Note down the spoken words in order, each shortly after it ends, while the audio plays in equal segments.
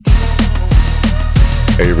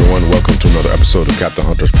Hey everyone, welcome to another episode of Captain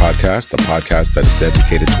Hunter's Podcast, the podcast that is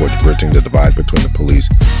dedicated towards bridging the divide between the police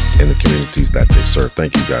and the communities that they serve.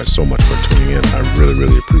 Thank you guys so much for tuning in. I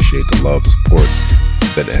really appreciate the love, support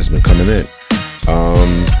that has been coming in.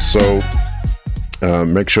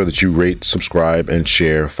 Make sure that you rate, subscribe, and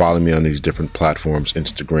share. Follow me on these different platforms,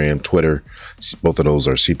 Instagram, Twitter. Both of those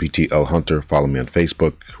are CPTL Hunter. Follow me on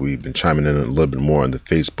Facebook. We've been chiming in a little bit more on the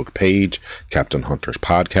Facebook page, Captain Hunter's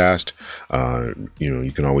Podcast.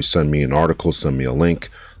 You can always send me an article, send me a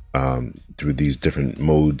link through these different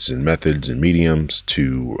modes and methods and mediums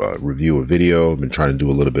to review a video. I've been trying to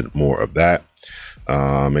do a little bit more of that.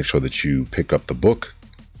 Make sure that you pick up the book,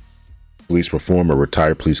 Police Reform, or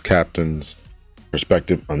Retired Police Captain's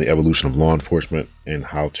Perspective on the Evolution of Law Enforcement and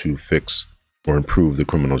How to Fix or Improve the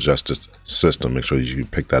Criminal Justice System. Make sure you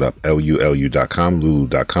pick that up, lulu.com,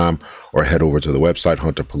 lulu.com, or head over to the website,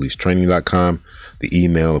 hunterpolicetraining.com. The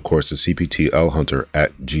email, of course, is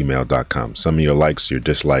cptlhunter@gmail.com. Send me your likes, your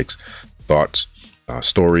dislikes, thoughts,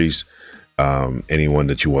 stories, anyone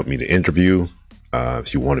that you want me to interview.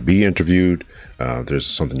 If you want to be interviewed, there's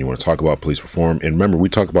something you want to talk about, police reform. And remember, we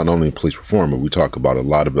talk about not only police reform, but we talk about a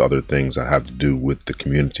lot of other things that have to do with the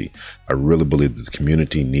community. I really believe that the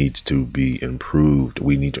community needs to be improved.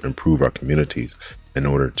 We need to improve our communities in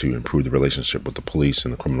order to improve the relationship with the police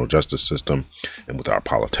and the criminal justice system and with our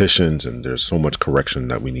politicians. And there's so much correction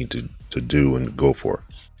that we need to do and go for.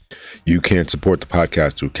 You can support the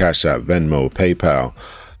podcast through Cash App, Venmo, PayPal.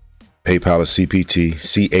 PayPal is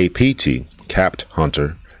CAPT, Capt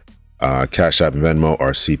Hunter. Cash App and Venmo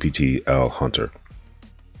are CPTL Hunter.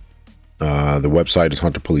 The website is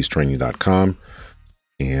hunterpolicetraining.com.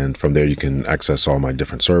 And from there, you can access all my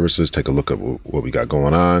different services. Take a look at what we got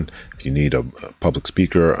going on. If you need a public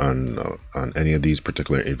speaker on any of these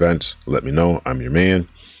particular events, let me know. I'm your man.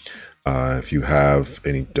 If you have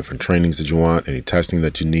any different trainings that you want, any testing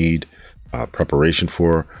that you need, preparation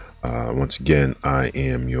for, once again, I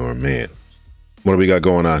am your man. What do we got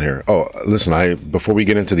going on here? Oh, listen, before we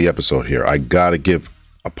get into the episode here, I got to give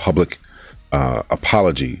a public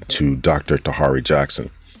apology to Dr. Tahari Jackson.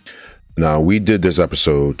 Now, we did this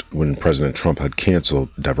episode when President Trump had canceled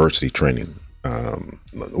diversity training.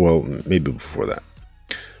 Well, maybe before that.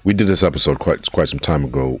 We did this episode quite some time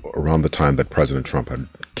ago, around the time that President Trump had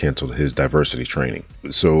canceled his diversity training.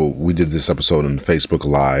 So we did this episode on Facebook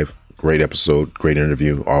Live. Great episode, great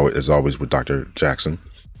interview, as always, with Dr. Jackson.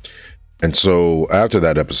 And so after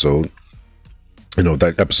that episode,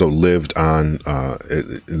 that episode lived on,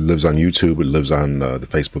 it lives on YouTube. It lives on the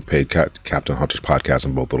Facebook page, Captain Hunter's Podcast,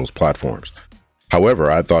 on both of those platforms.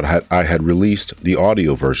 However, I thought I had released the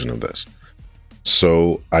audio version of this.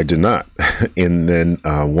 So I did not. And then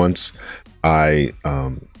once I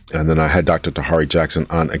had Dr. Tahari Jackson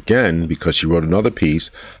on again, because she wrote another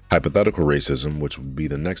piece, Hypothetical Racism, which would be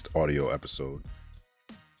the next audio episode.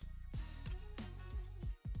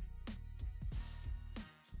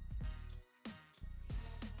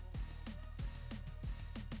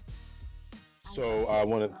 So I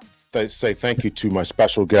want to say thank you to my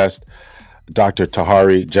special guest, Dr.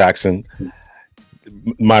 Tahari Jackson,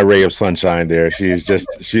 my ray of sunshine there. She is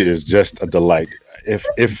just a delight.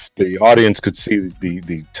 If the audience could see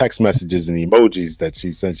the text messages and the emojis that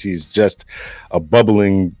she sent, she's just a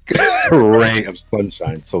bubbling ray of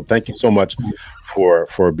sunshine. So thank you so much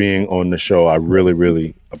for being on the show. I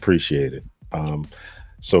really appreciate it.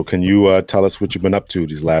 So can you tell us what you've been up to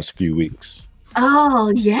these last few weeks?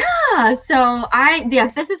 Oh yeah. This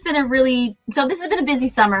has been a busy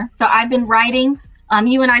summer. So I've been writing.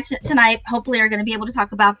 You and I tonight hopefully are going to be able to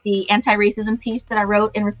talk about the anti-racism piece that I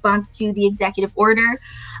wrote in response to the executive order.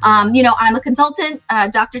 I'm a consultant,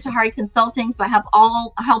 Dr. Tahari Consulting, so I help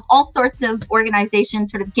all sorts of organizations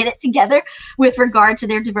sort of get it together with regard to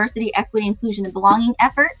their diversity, equity, inclusion, and belonging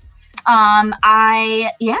efforts. I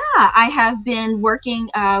have been working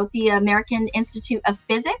with the American Institute of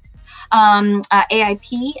Physics,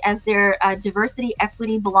 AIP, as their diversity,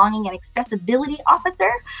 equity, belonging, and accessibility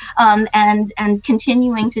officer, and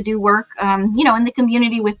continuing to do work, in the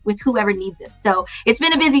community with whoever needs it. So it's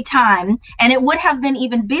been a busy time, and it would have been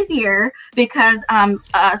even busier because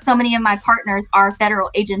so many of my partners are federal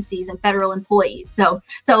agencies and federal employees. So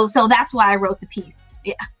that's why I wrote the piece.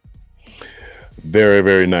 Yeah.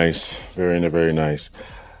 Very nice. Very nice.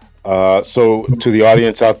 So to the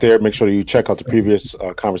audience out there, make sure that you check out the previous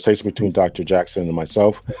conversation between Dr. Jackson and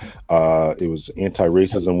myself. It was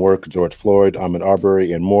anti-racism work, George Floyd, Ahmaud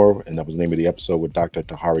Arbery, and more. And that was the name of the episode with Dr.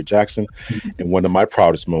 Tahari Jackson. And one of my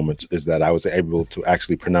proudest moments is that I was able to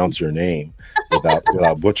actually pronounce your name without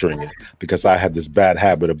butchering it, because I had this bad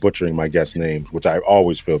habit of butchering my guest names, which I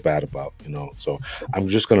always feel bad about, So I'm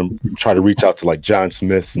just gonna try to reach out to like John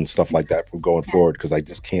Smiths and stuff like that from going forward, because I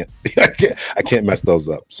just can't I can't mess those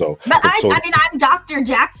up. So But so I mean, I'm Dr.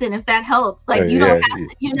 Jackson, if that helps. Like, you don't have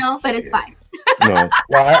to, but it's fine. No,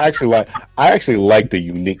 well, I actually like the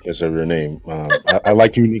uniqueness of your name. I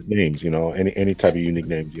like unique names. Any type of unique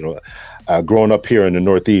names. Growing up here in the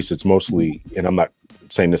Northeast, it's mostly, and I'm not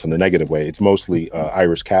saying this in a negative way, it's mostly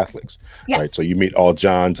Irish Catholics, Yeah. right? So you meet all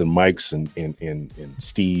Johns and Mikes and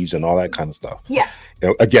Steves and all that kind of stuff. Yeah.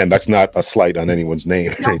 Again, that's not a slight on anyone's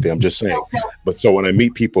name or anything. I'm just saying. No. But so when I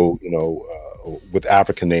meet people, with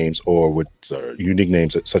African names or with unique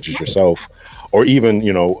names such as yourself, or even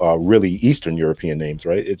really Eastern European names,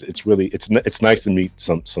 right? It's nice to meet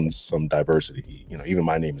some diversity. Even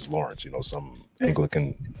my name is Lawrence. Some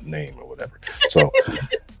Anglican name or whatever. So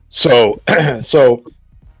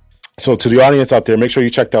so to the audience out there, make sure you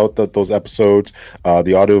checked out those episodes,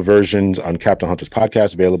 the audio versions on Captain Hunter's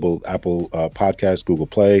podcast, available Apple Podcasts, Google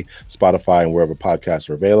Play, Spotify, and wherever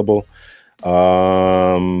podcasts are available.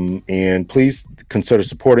 And please consider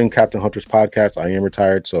supporting Captain Hunter's podcast. I am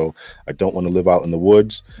retired, so I don't want to live out in the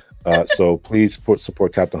woods. So please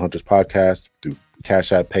support Captain Hunter's podcast through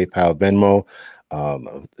Cash App, PayPal, Venmo.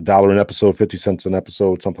 $1 an episode, 50 cents an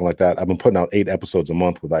episode, something like that. I've been putting out 8 episodes a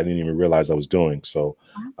month, I didn't even realize I was doing. So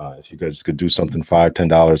if you guys could do something $5,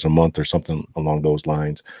 $10 a month or something along those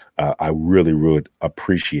lines, I really would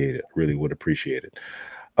appreciate it. Really would appreciate it.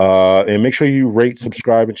 And make sure you rate,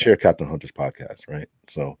 subscribe, and share Captain Hunter's podcast, right?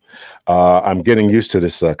 So I'm getting used to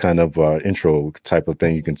this kind of intro type of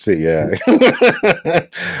thing. You can see, yeah.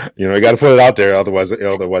 You got to put it out there, otherwise it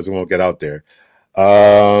won't get out there.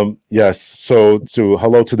 Yes. So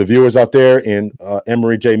hello to the viewers out there. And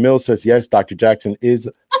Emery J. Mills says, yes, Dr. Jackson is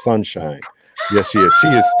sunshine. Yes, she is.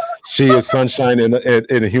 She is sunshine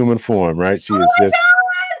in a human form, right? She is just.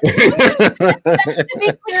 To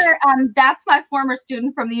be clear, that's my former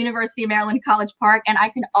student from the University of Maryland, College Park, and I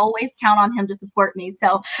can always count on him to support me.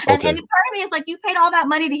 So, and part of me is like, you paid all that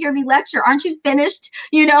money to hear me lecture. Aren't you finished,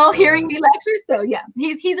 hearing me lecture? So yeah,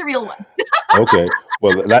 he's a real one. Okay.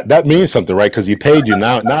 Well, that means something, right? Because he paid you.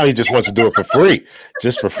 Now he just wants to do it for free,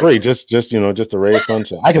 just to raise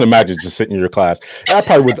sunshine. I can imagine just sitting in your class. I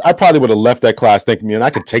probably would have left that class thinking, man, I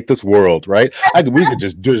could take this world, right?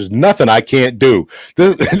 There's nothing I can't do.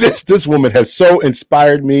 This woman has so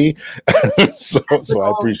inspired me. so I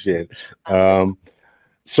appreciate it.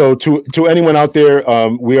 So to anyone out there,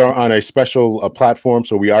 we are on a special platform.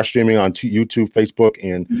 So we are streaming on YouTube, Facebook,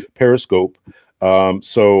 and Periscope.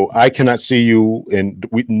 So I cannot see you, and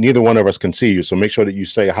neither one of us can see you. So make sure that you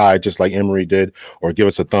say hi, just like Emery did, or give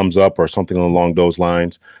us a thumbs up or something along those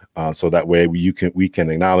lines. So that way we can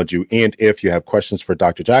acknowledge you. And if you have questions for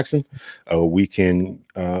Dr. Jackson, we can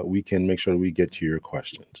make sure that we get to your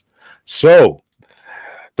questions. So,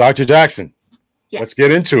 Dr. Jackson, Let's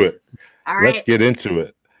get into it. All right. Let's get into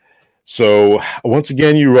it. So once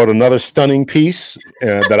again, you wrote another stunning piece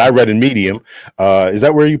that I read in Medium. Is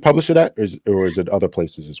that where you publish it at, or is it other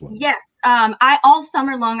places as well? Yes. I all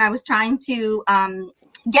summer long I was trying to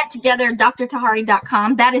get together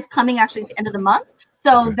drtahari.com. That is coming actually at the end of the month.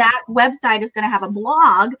 So that website is going to have a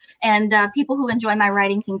blog, and people who enjoy my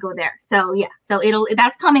writing can go there. So yeah, so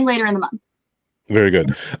that's coming later in the month. Very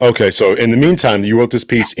good. Okay, so in the meantime, you wrote this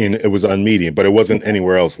piece it was on Medium, but it wasn't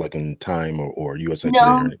anywhere else, like in Time or USA Today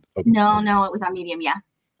or anything. Okay. No, it was on Medium. Yeah.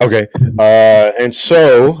 Okay, and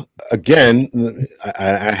so again,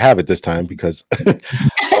 I have it this time because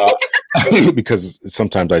because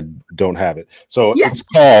sometimes I don't have it. So it's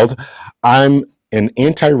called "I'm an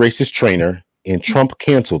Anti-Racist Trainer and Trump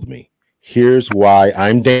Canceled Me. Here's Why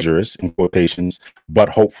I'm Dangerous," in quotations, but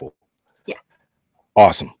hopeful. Yeah.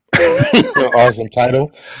 Awesome. Awesome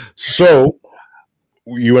title. So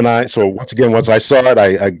you and I. So once again, once I saw it,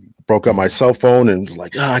 I broke up my cell phone and was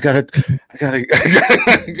like, I gotta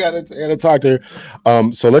talk to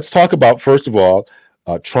her. So let's talk about, first of all,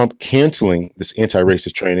 Trump canceling this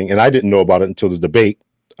anti-racist training, and I didn't know about it until the debate,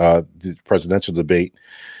 the presidential debate,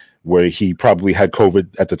 where he probably had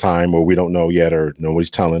COVID at the time, or we don't know yet, or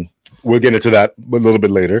nobody's telling. We'll get into that a little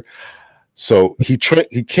bit later. So he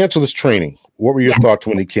canceled his training. What were your thoughts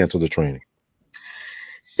when he canceled the training?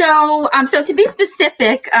 So to be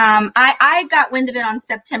specific, I got wind of it on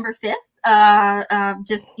September 5th,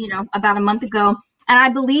 just about a month ago, and I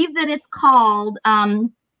believe that it's called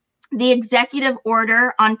the executive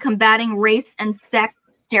order on combating race and sex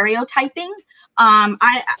stereotyping.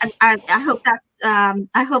 I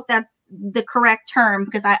hope that's the correct term,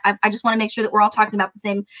 because I just want to make sure that we're all talking about the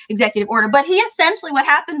same executive order. But he essentially, what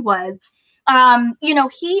happened was,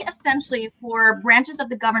 he essentially, for branches of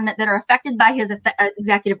the government that are affected by his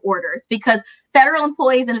executive orders, because federal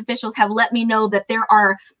employees and officials have let me know that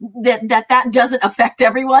that doesn't affect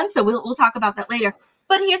everyone. So we'll talk about that later.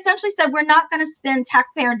 But he essentially said, we're not going to spend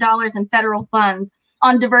taxpayer dollars and federal funds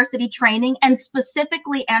on diversity training, and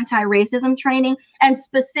specifically anti-racism training, and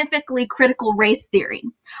specifically critical race theory.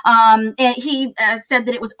 And he said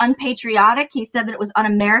that it was unpatriotic. He said that it was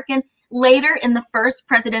un-American. Later in the first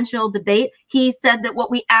presidential debate, he said that what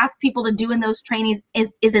we ask people to do in those trainings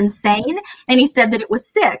is insane. And he said that it was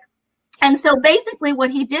sick. And so basically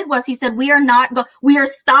what he did was he said, we are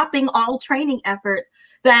stopping all training efforts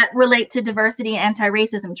that relate to diversity and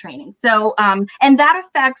anti-racism training. So, and that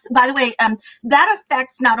affects, by the way, that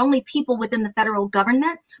affects not only people within the federal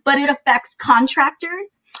government, but it affects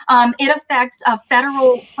contractors. It affects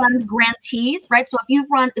federal fund grantees, right? So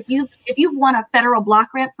if you've won a federal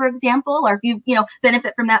block grant, for example, or if you've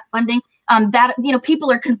benefit from that funding, that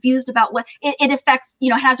people are confused about what it affects.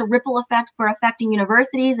 Has a ripple effect for affecting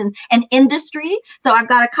universities and industry. So I've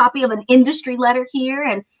got a copy of an industry letter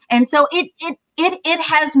here, and so it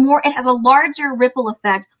has a larger ripple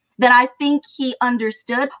effect than I think he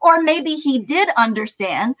understood, or maybe he did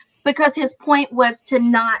understand, because his point was to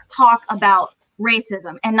not talk about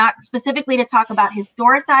racism, and not specifically to talk about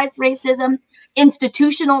historicized racism,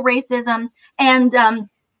 institutional racism, and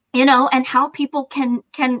and how people can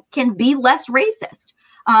be less racist.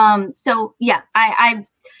 So yeah, I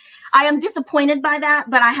am disappointed by that,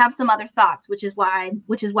 but I have some other thoughts, which is why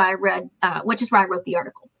I wrote the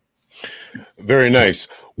article. Very nice.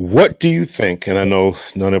 What do you think? And I know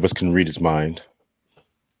none of us can read his mind.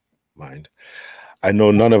 I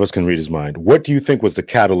know none of us can read his mind. What do you think was the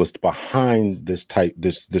catalyst behind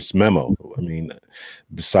this memo? I mean,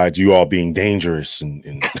 besides you all being dangerous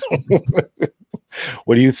and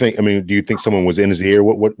what do you think? I mean, do you think someone was in his ear?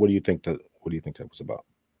 What do you think that was about?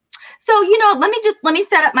 So, let me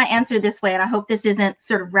set up my answer this way, and I hope this isn't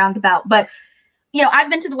sort of roundabout, but I've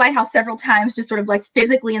been to the White House several times, just sort of like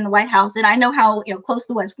physically in the White House, and I know how close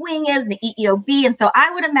the West Wing is, and the EEOB, and so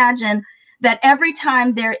I would imagine that every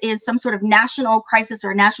time there is some sort of national crisis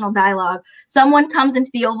or national dialogue, someone comes into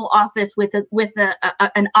the Oval Office with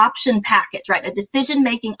an option package, right? A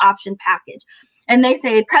decision-making option package. And they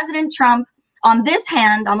say, President Trump, on this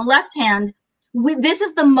hand, on the left hand, this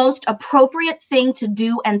is the most appropriate thing to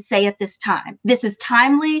do and say at this time. This is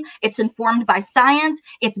timely. It's informed by science.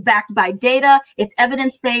 It's backed by data. It's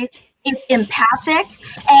evidence-based. It's empathic,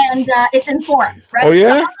 and it's informed, right? Oh,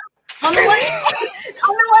 yeah? So on the one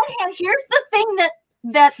hand, here's the thing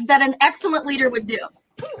that an excellent leader would do.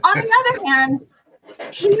 On the other hand,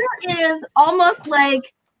 here is almost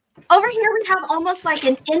like, over here we have almost like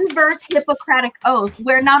an inverse Hippocratic oath,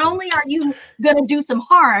 where not only are you going to do some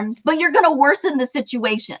harm, but you're going to worsen the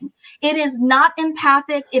situation. It is not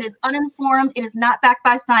empathic. It is uninformed. It is not backed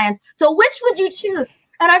by science. So which would you choose?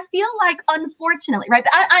 And I feel like, unfortunately, right,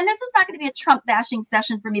 and this is not going to be a Trump bashing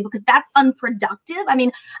session for me, because that's unproductive.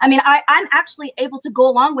 I'm actually able to go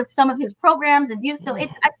along with some of his programs and views, so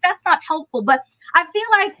that's not helpful. But I feel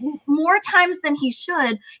like more times than he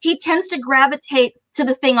should, he tends to gravitate to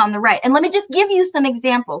the thing on the right. And let me just give you some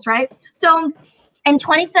examples, right? So in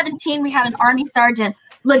 2017, we had an Army Sergeant,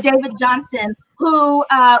 LaDavid Johnson, who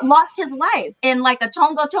lost his life in like a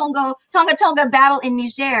Tonga battle in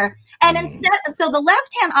Niger. And instead, so the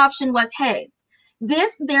left-hand option was, hey,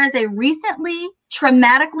 there's a recently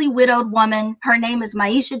traumatically widowed woman. Her name is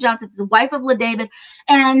Maisha Johnson. It's the wife of LaDavid.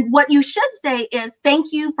 And what you should say is,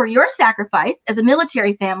 thank you for your sacrifice as a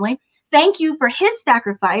military family. Thank you for his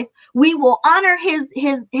sacrifice. We will honor his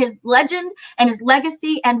legend and his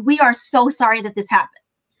legacy. And we are so sorry that this happened.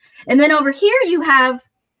 And then over here you have,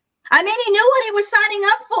 he knew what he was signing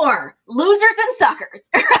up for. Losers and suckers,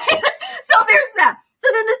 right? So there's that. So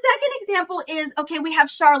then the second example is, okay, we have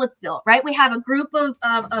Charlottesville, right? We have a group of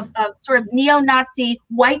sort of neo-Nazi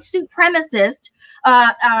white supremacist,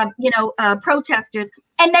 protesters,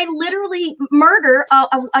 and they literally murder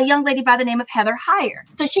a young lady by the name of Heather Heyer.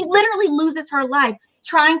 So she literally loses her life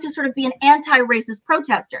trying to sort of be an anti-racist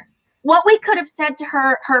protester. What we could have said to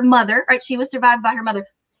her mother, right? She was survived by her mother.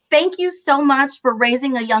 Thank you so much for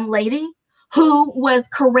raising a young lady who was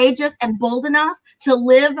courageous and bold enough to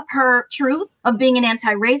live her truth of being an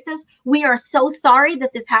anti-racist. We are so sorry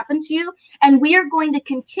that this happened to you, and we are going to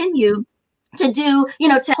continue to do,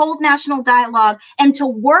 to hold national dialogue and to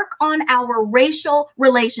work on our racial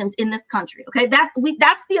relations in this country. Okay,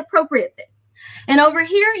 that's the appropriate thing. And over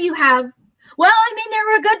here you have, well, I mean, there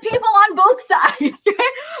were good people on both sides.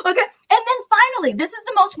 Right? Okay. And then finally, this is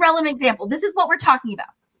the most relevant example. This is what we're talking about.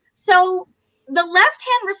 So the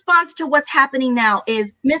left-hand response to what's happening now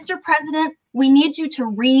is, Mr. President, we need you to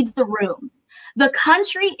read the room. The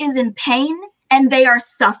country is in pain and they are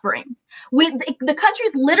suffering. The country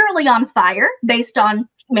is literally on fire based on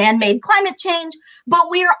man-made climate change, but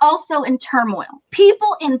we are also in turmoil.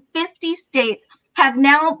 People in 50 states have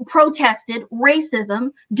now protested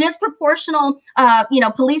racism, disproportional,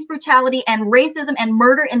 police brutality, and racism and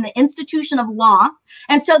murder in the institution of law.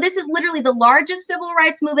 And so this is literally the largest civil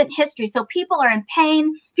rights movement in history. So people are in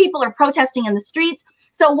pain. People are protesting in the streets.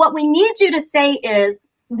 So what we need you to say is,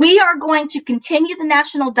 we are going to continue the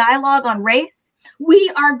national dialogue on race. We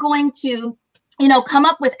are going to come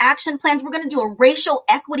up with action plans. We're going to do a racial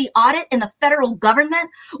equity audit in the federal government.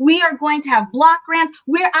 We are going to have block grants.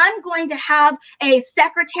 I'm going to have a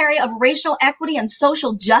secretary of racial equity and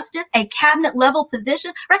social justice, a cabinet level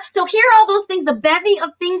position, right? So here are all those things, the bevy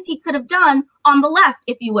of things he could have done on the left,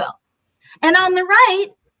 if you will. And on the right,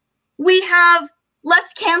 we have,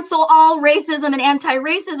 let's cancel all racism and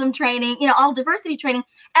anti-racism training, all diversity training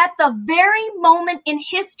at the very moment in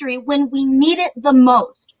history when we need it the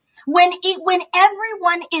most. When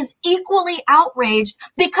everyone is equally outraged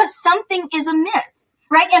because something is amiss,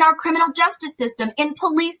 right? In our criminal justice system, in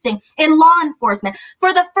policing, in law enforcement.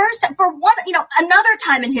 Another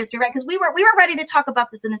time in history, right? Because we were ready to talk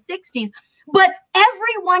about this in the 60s, but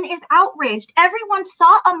everyone is outraged. Everyone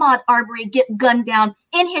saw Ahmaud Arbery get gunned down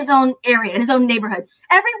in his own area, in his own neighborhood.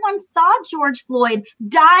 Everyone saw George Floyd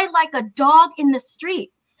die like a dog in the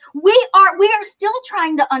street. We are still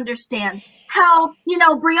trying to understand how,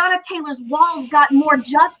 Breonna Taylor's Walls got more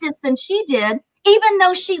justice than she did, even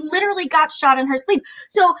though she literally got shot in her sleep.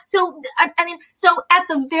 So at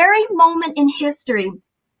the very moment in history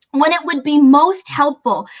when it would be most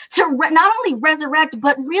helpful to not only resurrect,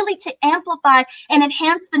 but really to amplify and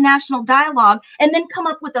enhance the national dialogue, and then come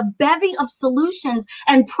up with a bevy of solutions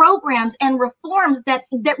and programs and reforms that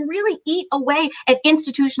really eat away at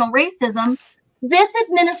institutional racism, this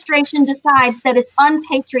administration decides that it's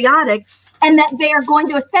unpatriotic and that they are going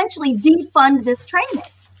to essentially defund this training.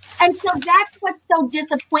 And so that's what's so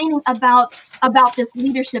disappointing about this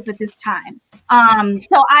leadership at this time.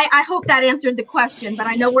 So I hope that answered the question, but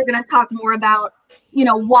I know we're going to talk more about,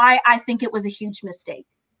 why I think it was a huge mistake.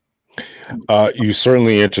 You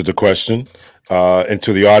certainly answered the question. And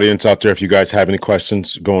to the audience out there, if you guys have any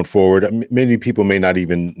questions going forward, many people may not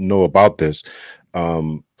even know about this.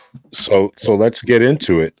 So let's get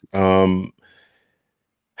into it.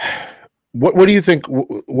 What do you think?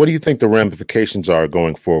 What do you think the ramifications are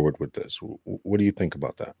going forward with this? What do you think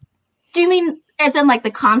about that? Do you mean as in like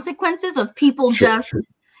the consequences of people Sure, just?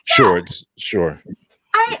 Sure. Sure.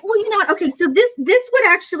 Well, you know what? Okay, so this would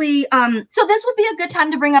actually, so this would be a good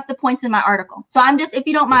time to bring up the points in my article. So if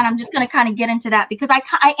you don't mind, I'm just going to kind of get into that, because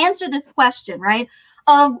I answer this question, right,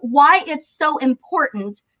 of why it's so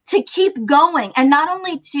important to keep going, and not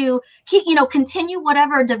only to keep, continue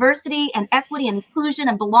whatever diversity and equity and inclusion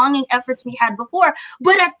and belonging efforts we had before,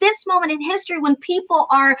 but at this moment in history when people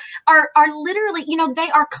are literally, they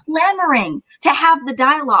are clamoring to have the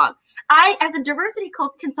dialogue. As a diversity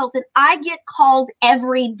consultant, I get calls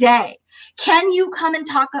every day. Can you come and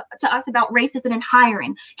talk to us about racism in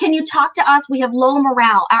hiring? Can you talk to us? We have low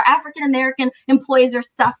morale. Our African-American employees are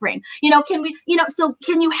suffering. So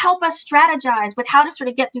can you help us strategize with how to sort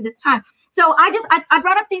of get through this time? So I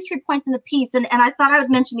brought up these 3 points in the piece, and I thought I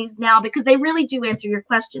would mention these now because they really do answer your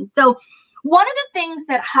question. So one of the things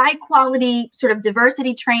that high quality sort of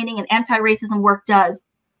diversity training and anti-racism work does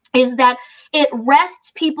is that it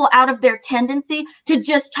wrests people out of their tendency to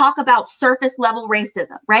just talk about surface level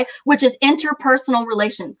racism, right? Which is interpersonal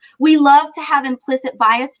relations. We love to have implicit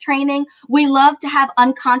bias training. We love to have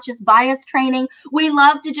unconscious bias training. We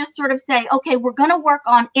love to just sort of say, okay, we're going to work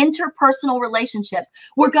on interpersonal relationships.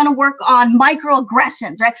 We're going to work on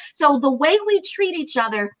microaggressions, right? So the way we treat each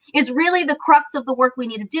other is really the crux of the work we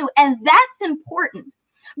need to do. And that's important.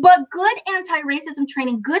 But good anti-racism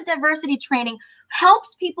training, good diversity training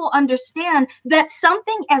helps people understand that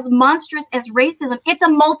something as monstrous as racism, it's a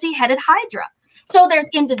multi-headed hydra. So there's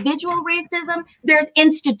individual racism, there's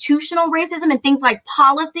institutional racism and things like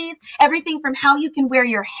policies, everything from how you can wear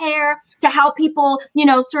your hair to how people,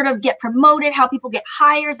 sort of get promoted, how people get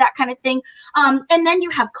hired, that kind of thing. And then you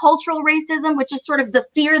have cultural racism, which is sort of the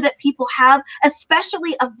fear that people have,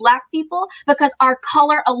 especially of Black people, because our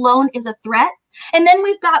color alone is a threat. And then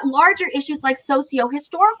we've got larger issues like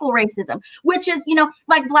socio-historical racism, which is,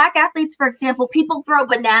 like Black athletes, for example, people throw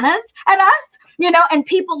bananas at us, and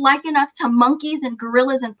people liken us to monkeys and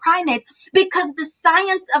gorillas and primates because the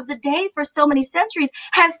science of the day for so many centuries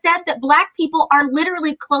has said that Black people are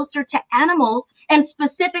literally closer to animals and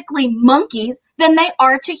specifically monkeys than they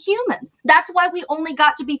are to humans. That's why we only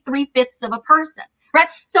got to be 3/5 of a person. Right.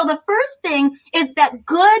 So the first thing is that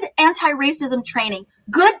good anti-racism training,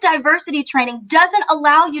 good diversity training doesn't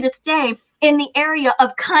allow you to stay in the area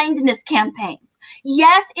of kindness campaigns.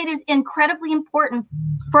 Yes, it is incredibly important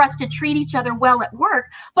for us to treat each other well at work,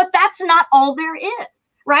 but that's not all there is,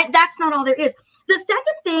 right? That's not all there is. The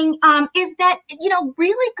second thing is that,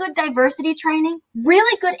 really good diversity training,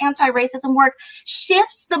 really good anti-racism work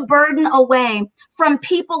shifts the burden away from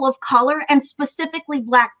people of color and specifically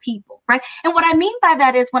Black people, right? And what I mean by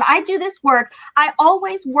that is when I do this work, I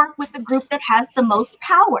always work with the group that has the most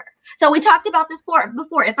power. So we talked about this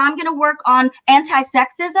before. If I'm going to work on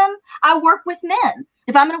anti-sexism, I work with men.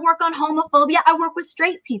 If I'm going to work on homophobia, I work with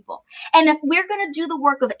straight people. And if we're going to do the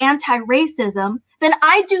work of anti-racism, then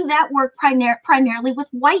I do that work primarily with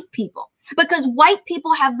white people because white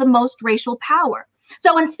people have the most racial power.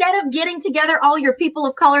 So instead of getting together all your people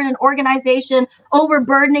of color in an organization,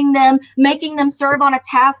 overburdening them, making them serve on a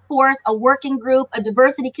task force, a working group, a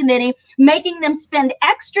diversity committee, making them spend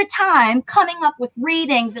extra time coming up with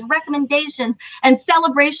readings and recommendations and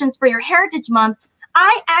celebrations for your Heritage Month,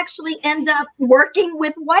 I actually end up working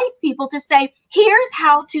with white people to say, here's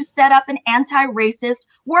how to set up an anti-racist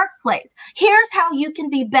workplace. Here's how you can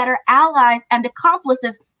be better allies and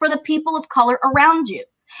accomplices for the people of color around you.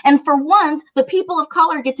 And for once, the people of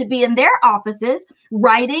color get to be in their offices,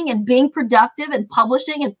 writing and being productive and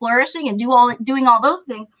publishing and flourishing and doing all those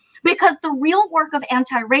things, because the real work of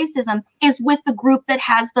anti-racism is with the group that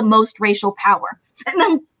has the most racial power. And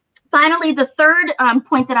then finally, the third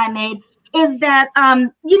point that I made is that,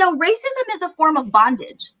 racism is a form of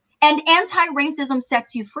bondage. And anti-racism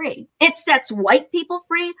sets you free. It sets white people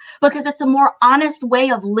free because it's a more honest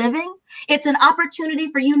way of living. It's an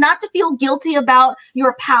opportunity for you not to feel guilty about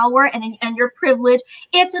your power and your privilege.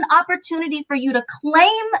 It's an opportunity for you to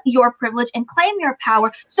claim your privilege and claim your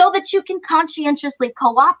power so that you can conscientiously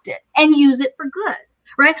co-opt it and use it for good,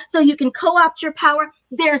 right? So you can co-opt your power.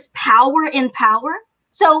 There's power in power.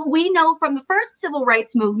 So we know from the first civil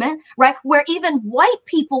rights movement, right, where even white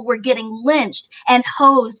people were getting lynched and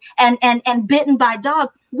hosed and bitten by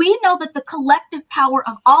dogs, we know that the collective power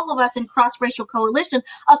of all of us in cross-racial coalition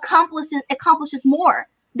accomplishes more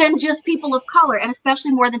than just people of color, and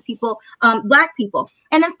especially more than Black people.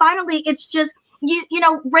 And then finally, it's just,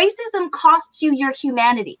 racism costs you your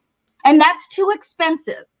humanity, and that's too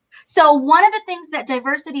expensive. So one of the things that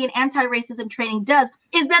diversity and anti-racism training does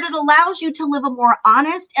is that it allows you to live a more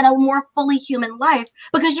honest and a more fully human life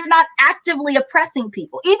because you're not actively oppressing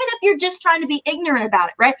people, even if you're just trying to be ignorant about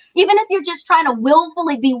it, right? Even if you're just trying to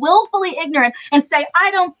be willfully ignorant and say,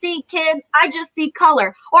 I don't see kids, I just see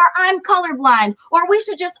color, or I'm colorblind, or we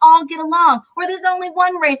should just all get along, or there's only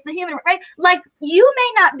one race, the human, right? Like, you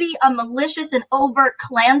may not be a malicious and overt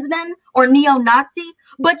Klansman or neo-Nazi,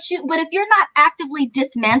 but if you're not actively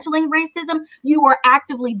dismantling racism, you are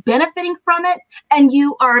actively benefiting from it, and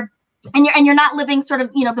you're not living sort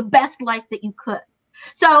of, the best life that you could.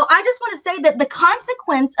 So I just want to say that the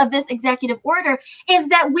consequence of this executive order is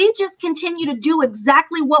that we just continue to do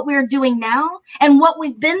exactly what we're doing now and what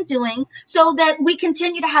we've been doing so that we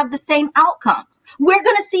continue to have the same outcomes. We're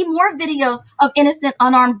going to see more videos of innocent,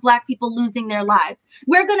 unarmed Black people losing their lives.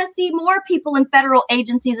 We're going to see more people in federal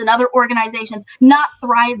agencies and other organizations not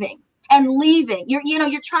thriving and leaving. You're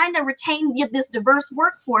trying to retain this diverse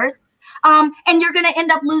workforce, and you're going to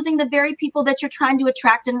end up losing the very people that you're trying to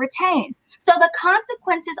attract and retain. So the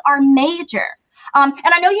consequences are major. And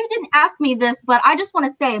I know you didn't ask me this, but I just want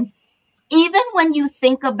to say, even when you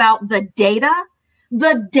think about the data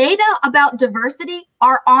about diversity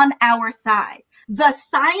are on our side. The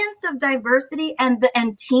science of diversity and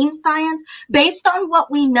team science, based on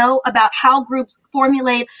what we know about how groups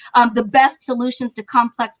formulate the best solutions to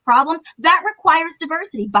complex problems, that requires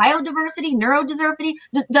diversity, biodiversity, neurodiversity,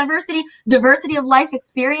 diversity of life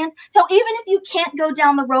experience. So even if you can't go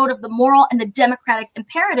down the road of the moral and the democratic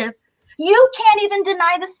imperative, you can't even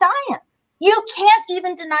deny the science. You can't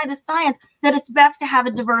even deny the science that it's best to have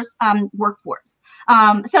a diverse workforce.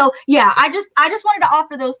 So yeah, I just wanted to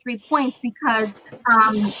offer those 3 points because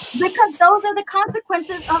those are the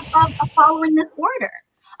consequences of following this order.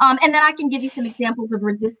 And then I can give you some examples of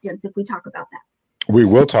resistance if we talk about that. We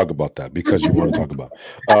will talk about that because you want to talk about.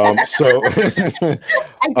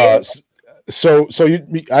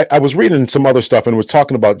 I was reading some other stuff and was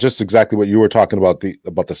talking about just exactly what you were talking about,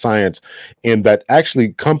 the science, and that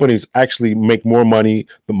actually companies actually make more money,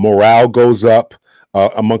 the morale goes up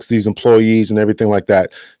amongst these employees and everything like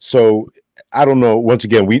that. So I don't know. Once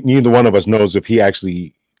again, we neither one of us knows if he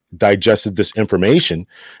actually digested this information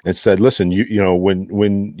and said, "Listen, you know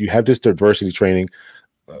when you have this diversity training,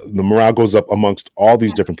 the morale goes up amongst all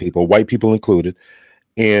these different people, white people included."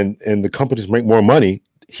 And the companies make more money.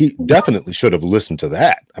 He definitely should have listened to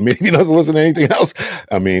that. I mean, if he doesn't listen to anything else,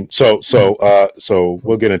 I mean, so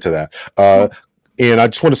we'll get into that. And I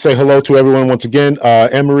just want to say hello to everyone once again.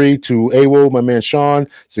 Emery, to Awo, my man Sean,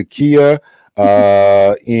 Zakia,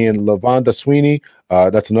 and Lavonda Sweeney.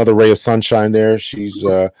 That's another ray of sunshine there. She's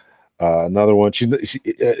another one. She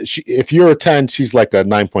if you're a 10, she's like a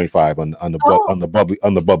 9.5 Oh,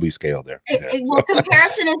 on the bubbly scale there. Yeah. well,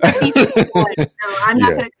 comparison is the thief of joy, so I'm not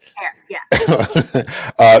Yeah. going to compare.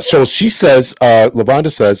 Yeah. So she says,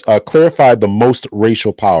 Lavonda says, clarify the most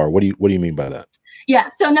racial power. What do you mean by that? Yeah.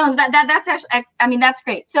 So no, that's actually, I mean, that's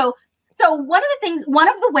great. So one of the things, one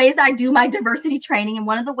of the ways I do my diversity training, and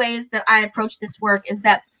one of the ways that I approach this work is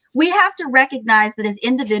that we have to recognize that as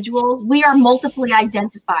individuals, we are multiply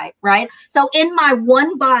identified, right? So in my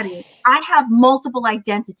one body, I have multiple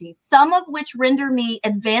identities, some of which render me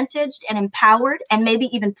advantaged and empowered and maybe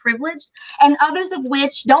even privileged, and others of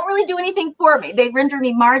which don't really do anything for me. They render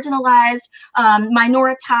me marginalized,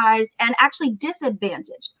 minoritized, and actually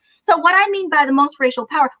disadvantaged. So what I mean by the most racial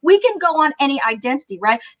power, we can go on any identity,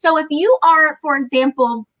 right? So if you are, for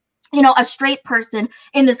example, a straight person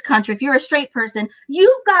in this country, if you're a straight person,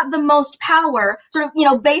 you've got the most power sort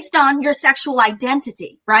of, based on your sexual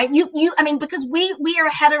identity, right? I mean, because we are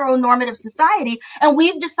a heteronormative society and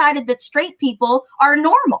we've decided that straight people are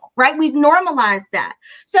normal, right? We've normalized that.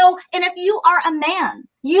 So, and if you are a man,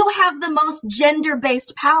 you have the most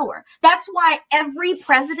gender-based power. That's why every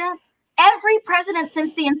president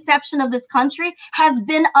since the inception of this country has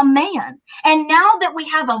been a man. And now that we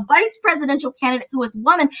have a vice presidential candidate who is a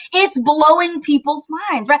woman, it's blowing people's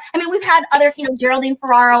minds, right? I mean, we've had other, Geraldine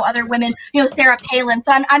Ferraro, other women, Sarah Palin.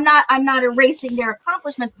 So I'm not erasing their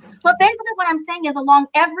accomplishments, but basically what I'm saying is along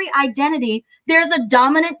every identity, there's a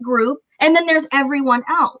dominant group and then there's everyone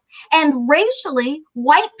else. And racially,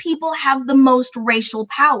 white people have the most racial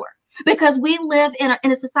power because we live in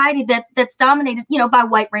a society that's dominated, by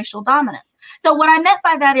white racial dominance. So what I meant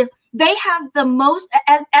by that is they have the most,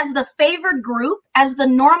 as the favored group, as the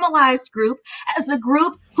normalized group, as the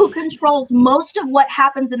group who controls most of what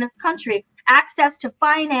happens in this country, access to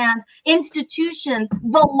finance, institutions,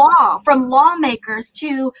 the law, from lawmakers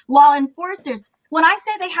to law enforcers. When I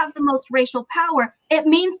say they have the most racial power, it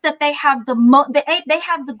means that they have they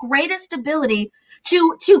have the greatest ability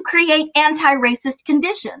to create anti-racist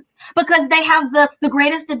conditions because they have the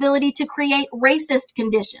greatest ability to create racist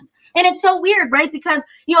conditions. And it's so weird, right? Because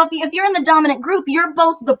if you're in the dominant group, you're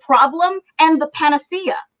both the problem and the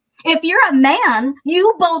panacea. If you're a man,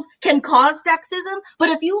 you both can cause sexism, but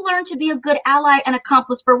if you learn to be a good ally and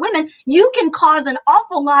accomplice for women, you can cause an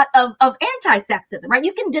awful lot of anti-sexism, right?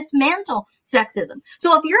 You can dismantle sexism.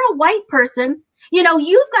 So if you're a white person,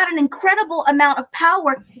 you've got an incredible amount of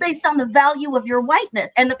power based on the value of your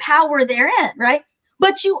whiteness and the power therein, right?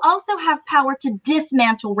 But you also have power to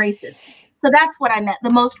dismantle racism. So that's what I meant,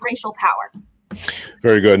 the most racial power.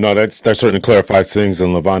 Very good. No, that certainly clarifies things,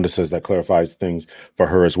 and Lavonda says that clarifies things for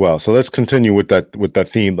her as well. So let's continue with that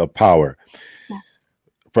theme of power. Yeah.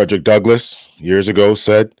 Frederick Douglass years ago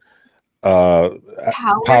said,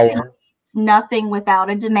 "Power nothing without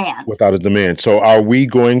a demand." without a demand." So, are we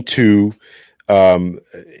going to?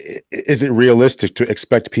 Is it realistic to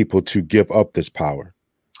expect people to give up this power?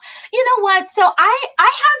 You know what? So I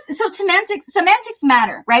have so semantics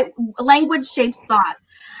matter, right? Language shapes thought.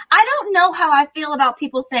 I don't know how I feel about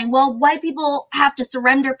people saying, well, white people have to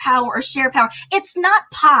surrender power or share power. It's not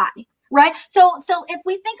pie, right? So if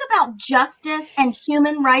we think about justice and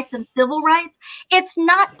human rights and civil rights, it's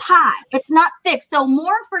not pie. It's not fixed. So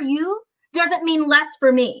more for you doesn't mean less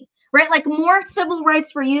for me, right? Like more civil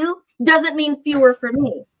rights for you doesn't mean fewer for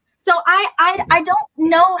me. So I don't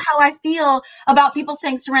know how I feel about people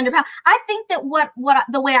saying surrender power. I think that what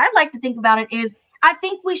the way I like to think about it is I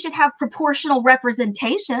think we should have proportional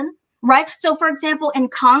representation, right? So, for example, in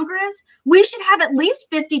Congress, we should have at least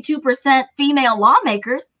 52% female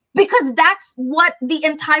lawmakers because that's what the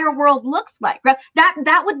entire world looks like, right?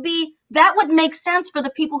 That would make sense for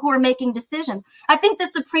the people who are making decisions. I think the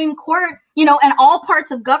Supreme Court, and all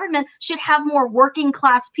parts of government should have more working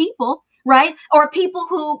class people right? Or people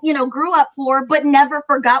who, grew up poor but never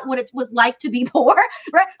forgot what it was like to be poor,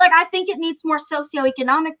 right? Like, I think it needs more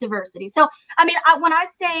socioeconomic diversity. So, I mean, when I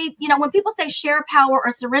say, when people say share power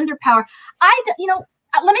or surrender power,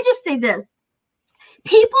 let me just say this.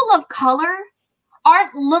 People of color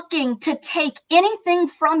aren't looking to take anything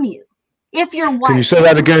from you if you're Can you white. say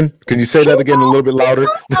that again? Can you say that again a little bit louder?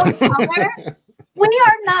 People of color, we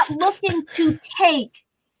are not looking to take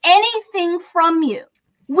anything from you.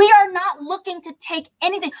 We are not looking to take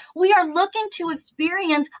anything. We are looking to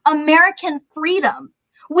experience American freedom.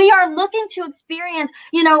 We are looking to experience,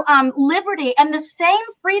 liberty and the same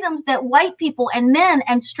freedoms that white people and men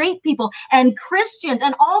and straight people and Christians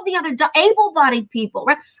and all the other able-bodied people,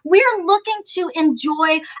 right? We are looking to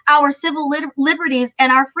enjoy our civil liberties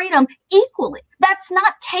and our freedom equally. That's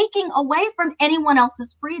not taking away from anyone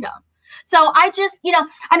else's freedom. So I just, I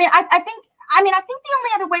think the only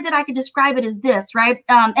other way that I could describe it is this, right?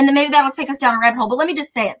 And then maybe that'll take us down a rabbit hole, but let me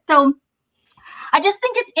just say it. So I just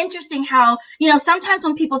think it's interesting how, sometimes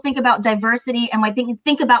when people think about diversity and when they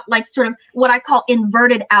think about like sort of what I call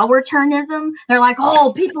inverted our turnism, they're like,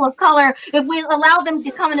 oh, people of color, if we allow them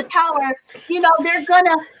to come into power, they're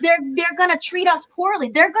gonna treat us poorly.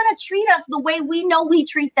 They're gonna treat us the way we know we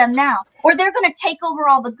treat them now, or they're gonna take over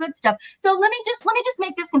all the good stuff. So let me just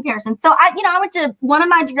make this comparison. So I went to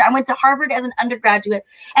I went to Harvard as an undergraduate,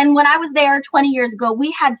 and when I was there 20 years ago,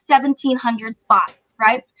 we had 1,700 spots,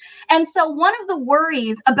 right? And so one of the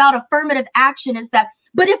worries about affirmative action is that,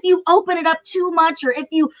 but if you open it up too much, or if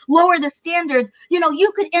you lower the standards,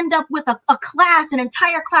 you could end up with a class, an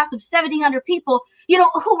entire class of 1,700 people,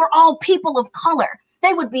 who were all people of color.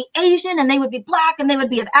 They would be Asian and they would be Black and they would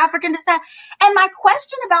be of African descent. And my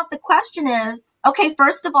question about the question is, okay,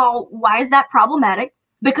 first of all, why is that problematic?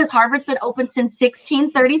 Because Harvard's been open since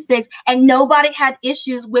 1636 and nobody had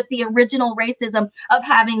issues with the original racism of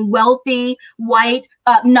having wealthy, white,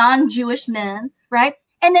 non-Jewish men, right?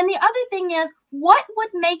 And then the other thing is, what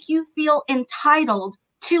would make you feel entitled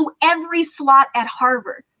to every slot at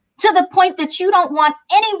Harvard to the point that you don't want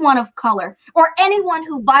anyone of color or anyone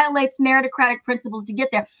who violates meritocratic principles to get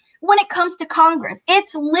there? When it comes to Congress,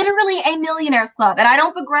 it's literally a millionaires club, and I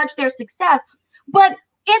don't begrudge their success, but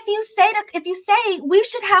if you say we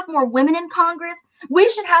should have more women in Congress, we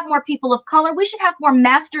should have more people of color, we should have more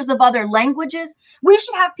masters of other languages, we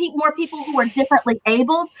should have more people who are differently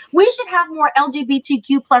abled, we should have more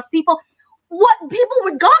LGBTQ plus people. What people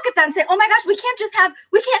would gawk at that and say, oh my gosh, we can't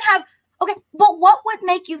have. Okay, but what would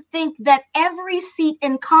make you think that every seat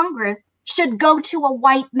in Congress should go to a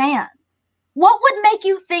white man? What would make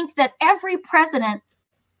you think that every president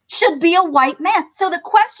should be a white man? So the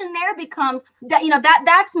question there becomes that,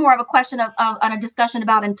 that's more of a question of a discussion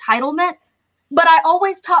about entitlement. But I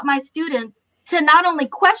always taught my students to not only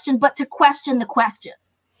question, but to question the questions.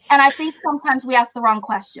 And I think sometimes we ask the wrong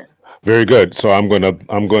questions. Very good. So I'm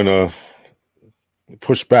gonna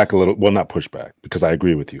push back a little. Well, not push back because I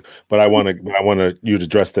agree with you, but I want you to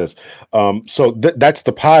address this. So that's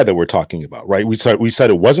the pie that we're talking about, right? We said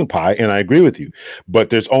it wasn't pie, and I agree with you. But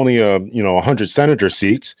there's only 100 senator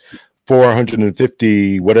seats,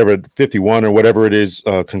 450 whatever 51 or whatever it is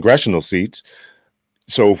congressional seats.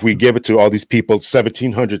 So if we give it to all these people,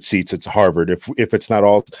 1,700 seats at Harvard, if it's not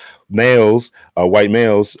all males, white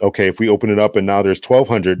males, okay, if we open it up and now there's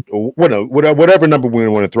 1,200, whatever number we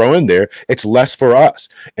want to throw in there, it's less for us.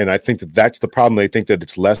 And I think that's the problem. They think that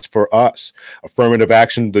it's less for us. Affirmative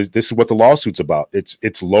action, this is what the lawsuit's about.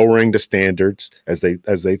 It's lowering the standards as they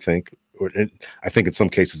think. I think in some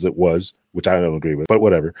cases it was, which I don't agree with, but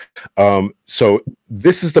whatever. So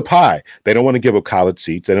this is the pie. They don't want to give up college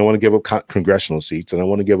seats. They don't want to give up congressional seats. They don't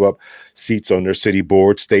want to give up seats on their city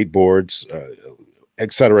boards, state boards,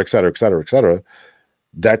 et cetera, et cetera, et cetera, et cetera.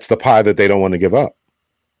 That's the pie that they don't want to give up.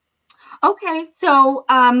 Okay, so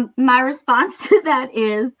my response to that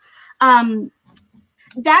is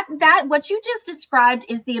that what you just described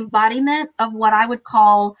is the embodiment of what I would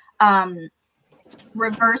call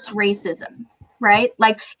reverse racism, right?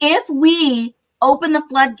 Like if we open the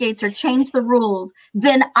floodgates or change the rules,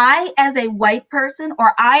 then I as a white person,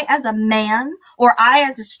 or I as a man, or I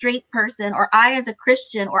as a straight person, or I as a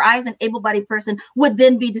Christian, or I as an able-bodied person would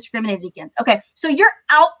then be discriminated against. Okay, so you're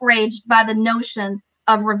outraged by the notion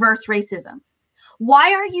of reverse racism.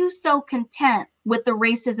 Why are you so content with the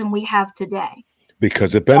racism we have today?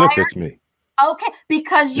 Because it benefits me. Okay,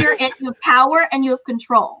 because you have power and you have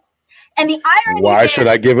control. And the irony Why should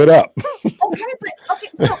I give it up? So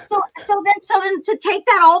then to take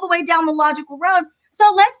that all the way down the logical road,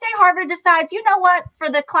 so let's say Harvard decides, you know what, for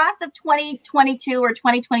the class of 2022 or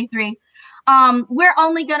 2023, we're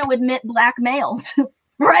only going to admit Black males,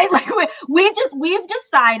 right? Like we've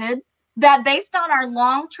decided that based on our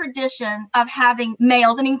long tradition of having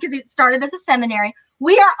males, I mean, because it started as a seminary,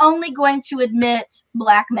 we are only going to admit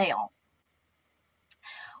Black males.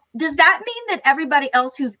 Does that mean that everybody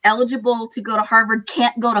else who's eligible to go to Harvard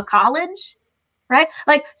can't go to college? Right?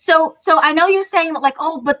 Like, so I know you're saying like,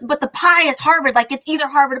 oh, but the pie is Harvard, like it's either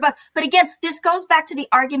Harvard or bust. But again, this goes back to the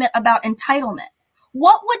argument about entitlement.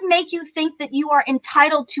 What would make you think that you are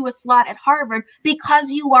entitled to a slot at Harvard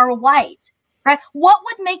because you are white? Right? What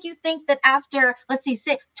would make you think that after, let's see,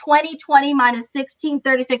 2020 minus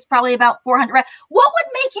 1636, probably about 400, right? What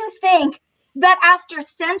would make you think that after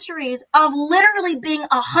centuries of literally being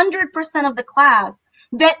 100% of the class,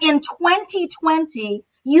 that in 2020,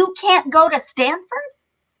 you can't go to Stanford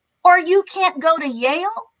or you can't go to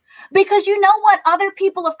Yale? Because you know what other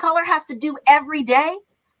people of color have to do every day?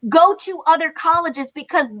 Go to other colleges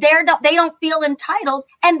because they don't feel entitled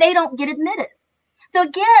and they don't get admitted. So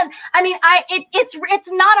again, I mean,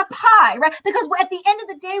 it's not a pie, right? Because at the end of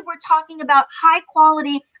the day, we're talking about high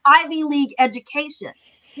quality Ivy League education.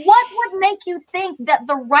 What would make you think that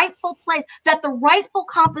the rightful place, that the rightful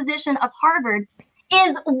composition of Harvard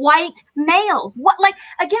is white males? What, like,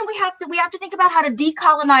 again, we have to think about how to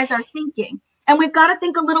decolonize our thinking. And we've got to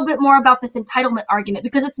think a little bit more about this entitlement argument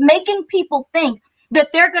because it's making people think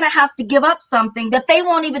that they're going to have to give up something that they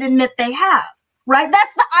won't even admit they have, right?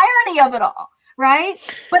 That's the irony of it all, right?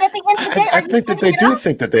 But at the end of the day, I are you think that giving they it do up?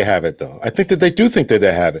 think that they have it, though. I think that they do think that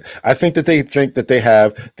they have it. I think that they think that they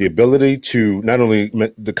have the ability to not only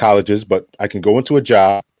the colleges, but I can go into a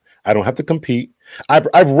job. I don't have to compete.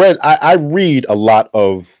 I read a lot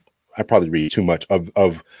of, I probably read too much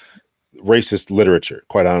of racist literature,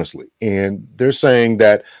 quite honestly. And they're saying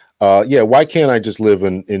that, yeah, why can't I just live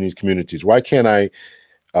in these communities? Why can't I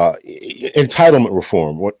entitlement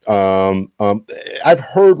reform? I've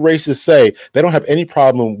heard racists say they don't have any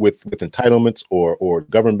problem with entitlements or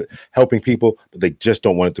government helping people, but they just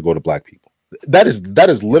don't want it to go to Black people. That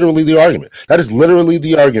is literally the argument. That is literally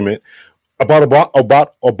the argument about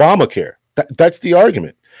Obamacare. That's the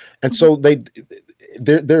argument. And so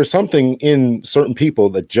there's something in certain people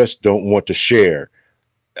that just don't want to share.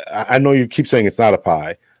 I know you keep saying it's not a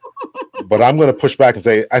pie, but I'm going to push back and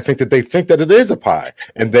say I think that they think that it is a pie,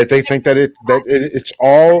 and that they think that it's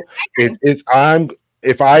all it's. I'm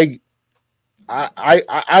if I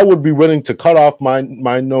would be willing to cut off my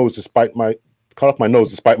nose despite my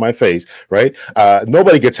face, right?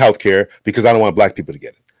 Nobody gets health care because I don't want Black people to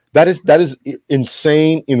get it. That is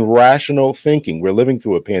insane, irrational thinking. We're living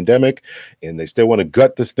through a pandemic, and they still want to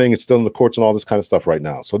gut this thing. It's still in the courts and all this kind of stuff right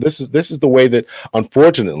now. So this is the way that,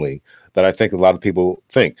 unfortunately, that I think a lot of people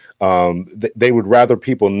think. They would rather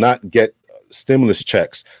people not get stimulus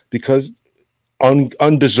checks because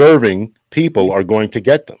undeserving people are going to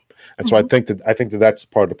get them. And so Mhm. I think that that's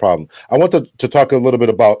part of the problem. I want to talk a little bit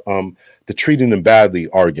about the treating them badly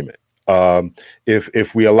argument.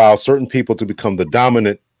 If we allow certain people to become the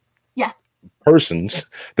dominant Yeah. persons,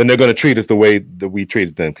 then they're going to treat us the way that we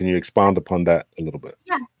treated them. Can you expound upon that a little bit?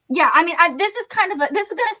 Yeah. Yeah. I mean, this is this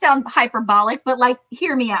is going to sound hyperbolic, but like,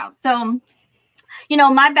 hear me out. So,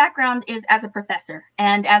 my background is as a professor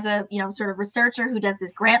and as a, sort of researcher who does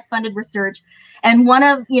this grant funded research. And one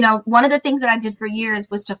of the things that I did for years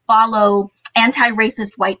was to follow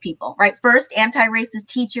anti-racist white people, right? First, anti-racist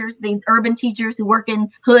teachers, the urban teachers who work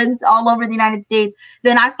in hoods all over the United States.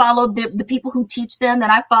 Then I followed the people who teach them.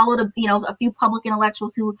 Then I followed a few public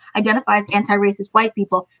intellectuals who identify as anti-racist white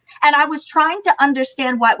people. And I was trying to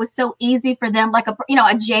understand why it was so easy for them, like a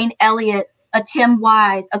Jane Elliott, a Tim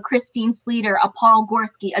Wise, a Christine Sleater, a Paul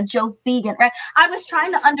Gorski, a Joe Fegan, right? I was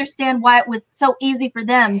trying to understand why it was so easy for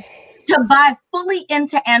them to buy fully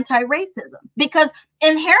into anti-racism, because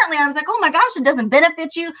inherently I was like, oh my gosh, it doesn't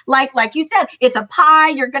benefit you. Like you said, it's a pie.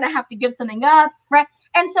 You're going to have to give something up, right?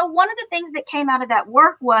 And so one of the things that came out of that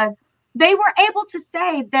work was they were able to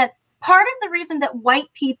say that part of the reason that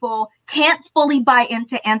white people can't fully buy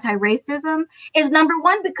into anti-racism is, number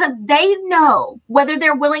one, because they know, whether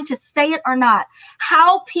they're willing to say it or not,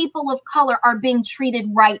 how people of color are being treated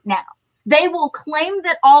right now. They will claim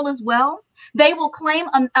that all is well. They will claim,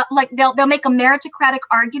 like they'll make a meritocratic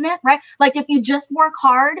argument, right? Like, if you just work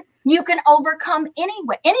hard, you can overcome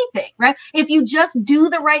anything, right? If you just do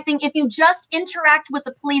the right thing, if you just interact with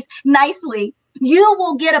the police nicely, you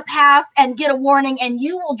will get a pass and get a warning, and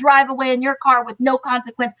you will drive away in your car with no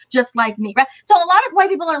consequence, just like me, right? So a lot of white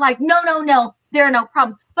people are like, no, there are no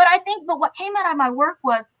problems. But what came out of my work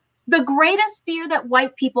was the greatest fear that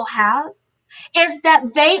white people have is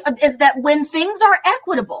that when things are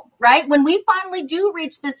equitable, right? When we finally do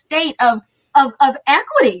reach this state of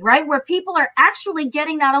equity, right, where people are actually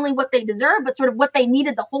getting not only what they deserve, but sort of what they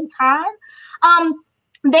needed the whole time.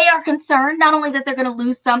 They are concerned not only that they're going to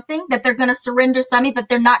lose something, that they're going to surrender something, that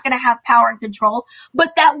they're not going to have power and control,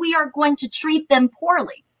 but that we are going to treat them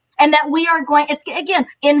poorly. And that we are going, it's again,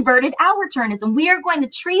 inverted our turnism. We are going to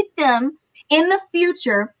treat them in the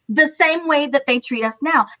future the same way that they treat us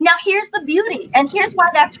now. Now, here's the beauty, and here's why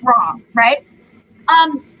that's wrong, right?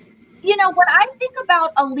 Um, when I think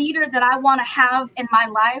about a leader that I want to have in my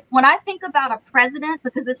life, when I think about a president,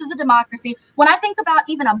 because this is a democracy, when I think about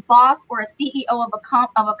even a boss or a CEO of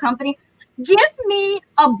a company, give me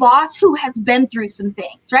a boss who has been through some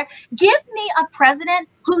things, right? Give me a president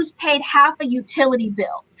who's paid half a utility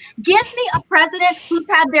bill. Give me a president who's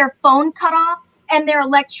had their phone cut off and their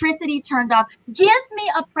electricity turned off. Give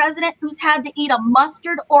me a president who's had to eat a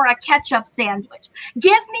mustard or a ketchup sandwich.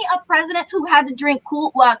 Give me a president who had to drink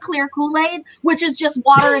clear Kool-Aid, which is just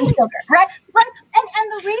water and sugar, right?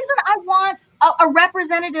 And the reason I want a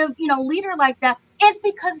representative, leader like that is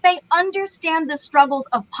because they understand the struggles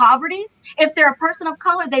of poverty. If they're a person of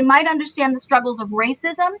color, they might understand the struggles of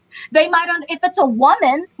racism. They might, if it's a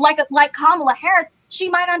woman like Kamala Harris, she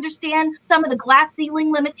might understand some of the glass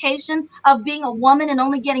ceiling limitations of being a woman and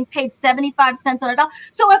only getting paid 75 cents on a dollar.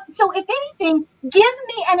 So if anything, give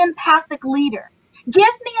me an empathic leader.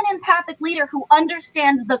 Give me an empathic leader who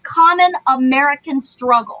understands the common American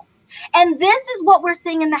struggle. And this is what we're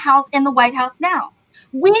seeing in the White House now.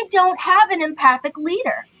 We don't have an empathic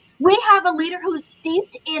leader. We have a leader who's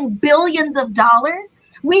steeped in billions of dollars.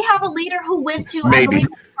 We have a leader who went to, I believe,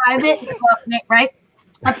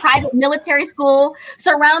 a private military school,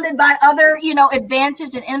 surrounded by other,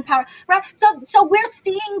 advantaged and empowered, right? So we're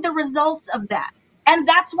seeing the results of that. And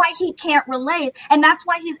that's why he can't relate. And that's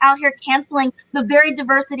why he's out here canceling the very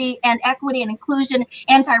diversity and equity and inclusion,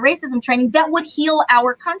 anti-racism training that would heal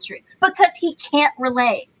our country, because he can't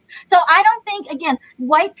relate. So I don't think, again,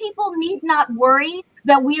 white people need not worry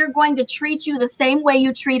that we are going to treat you the same way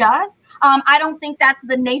you treat us. I don't think that's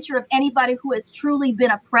the nature of anybody who has truly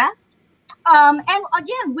been oppressed. And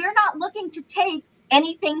again, we're not looking to take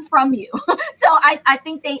anything from you. So I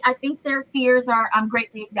think their fears are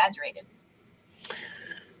greatly exaggerated.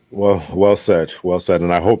 Well said. Well said.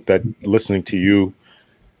 And I hope that listening to you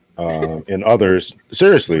and others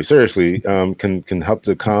seriously can help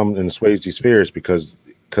to calm and assuage these fears, because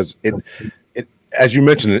it as you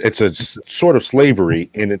mentioned, it's a sort of slavery,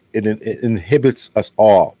 and it inhibits us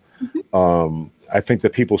all. I think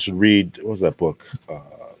that people should read, what was that book?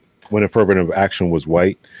 When Affirmative Action Was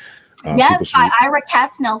White. Yes, by Ira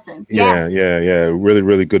Katznelson. Yeah. Really,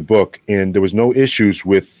 really good book. And there was no issues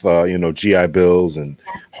with, GI Bills and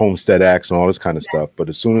Homestead Acts and all this kind of stuff. But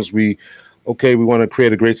as soon as we want to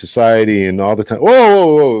create a great society and all the kind,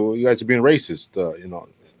 whoa, you guys are being racist,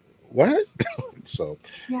 what? So,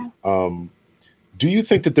 do you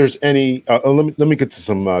think that there's any, let me get to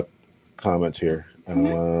some comments here.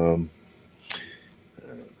 Let's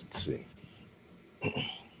see.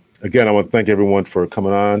 Again, I want to thank everyone for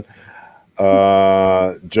coming on.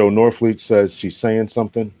 Joe Norfleet says she's saying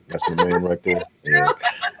something. That's my man right there.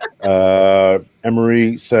 Yeah.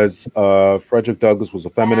 Emery says Frederick Douglass was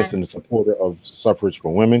a feminist and a supporter of suffrage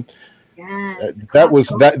for women. Yes.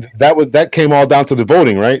 That came all down to the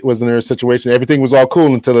voting, right? Wasn't there a situation? Everything was all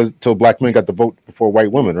cool until black men got the vote before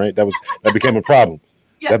white women, right? That became a problem.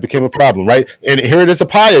 Yeah. That became a problem, right? And here it is, a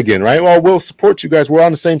pie again, right? Well, we'll support you guys. We're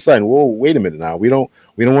on the same side. Whoa, wait a minute now. We don't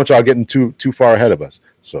want y'all getting too far ahead of us.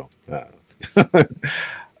 So, let's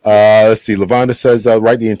see. Lavonda says,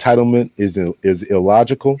 right, the entitlement is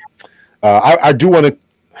illogical. I do want to.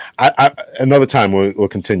 Another time we'll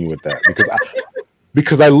continue with that,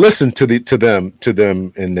 because I listen to them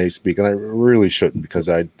and they speak, and I really shouldn't, because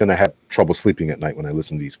I have trouble sleeping at night when I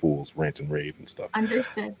listen to these fools rant and rave and stuff.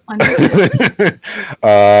 Understood.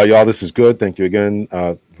 Y'all, this is good. Thank you again,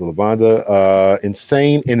 Lavonda.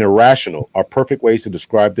 Insane and irrational are perfect ways to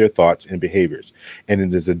describe their thoughts and behaviors, and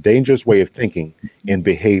it is a dangerous way of thinking and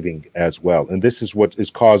behaving as well. And this is what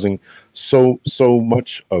is causing so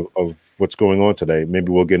much of what's going on today.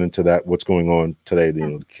 Maybe we'll get into that. What's going on today?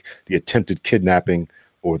 The attempted kidnapping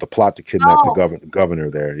or the plot to kidnap the governor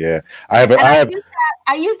there. Yeah, I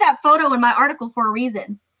use that photo in my article for a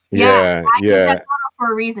reason. Yeah. Use that photo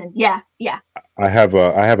for a reason. Yeah. I have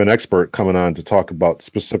an expert coming on to talk about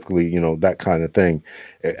specifically, that kind of thing.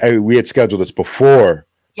 We had scheduled this before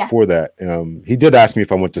that. He did ask me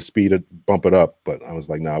if I want to bump it up, but I was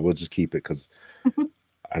like, nah, we'll just keep it, because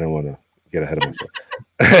I don't want to get ahead of myself.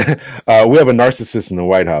 We have a narcissist in the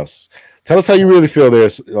White House. Tell us how you really feel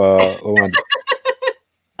there,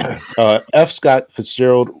 F. Scott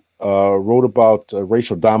Fitzgerald wrote about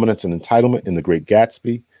racial dominance and entitlement in The Great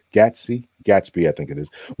Gatsby. Gatsby, I think it is.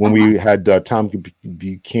 When we had Tom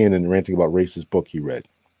Buchanan ranting about racist book he read.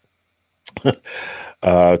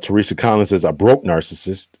 Teresa Collins says, "A broke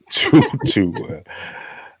narcissist."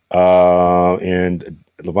 And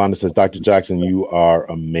Lavonda says, "Dr. Jackson, you are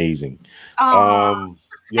amazing." Yes,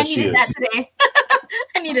 I needed that today.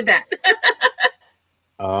 I needed that.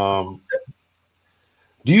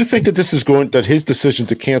 Do you think that that his decision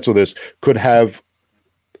to cancel this could have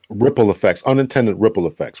ripple effects, unintended ripple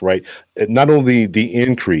effects, right? Not only the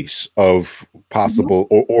increase of possible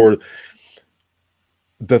or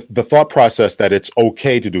the thought process that it's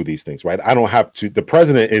okay to do these things, right? I don't have to. The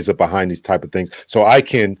president is behind these type of things, so I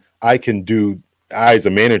can do. I, as a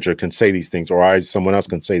manager, can say these things, or someone else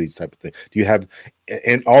can say these type of things. Do you have?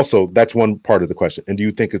 And also, that's one part of the question. And do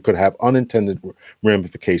you think it could have unintended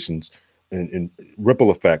ramifications and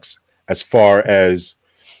ripple effects as far as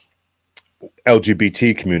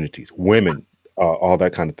LGBT communities, women, all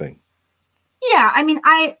that kind of thing? Yeah, I mean,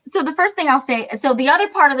 so the first thing I'll say, so the other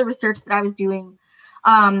part of the research that I was doing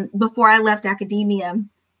before I left academia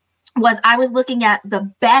was I was looking at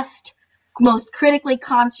the best, most critically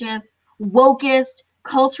conscious, wokest,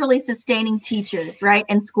 culturally sustaining teachers, right,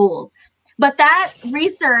 in schools. But that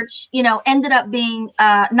research, ended up being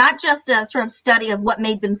not just a sort of study of what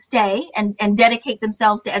made them stay and dedicate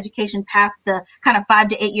themselves to education past the kind of 5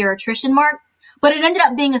 to 8 year attrition mark, but it ended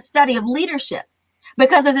up being a study of leadership.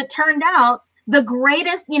 Because as it turned out, the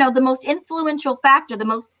greatest, the most influential factor, the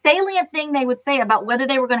most salient thing they would say about whether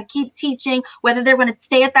they were going to keep teaching, whether they were going to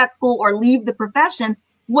stay at that school or leave the profession,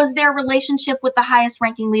 was their relationship with the highest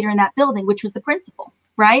ranking leader in that building, which was the principal,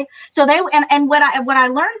 right? So and what I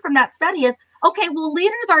learned from that study is, okay, well,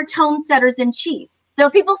 leaders are tone setters in chief. So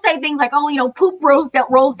people say things like, oh, poop rolls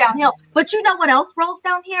downhill, but you know what else rolls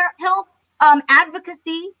downhill?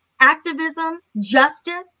 Advocacy, activism,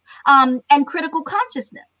 justice, and critical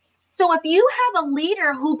consciousness. So if you have a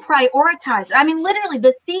leader who prioritizes, I mean, literally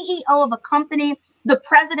the CEO of a company, the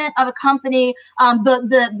president of a company,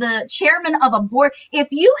 the chairman of a board, if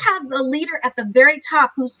you have a leader at the very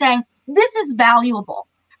top who's saying, this is valuable,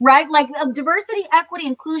 right? Like diversity, equity,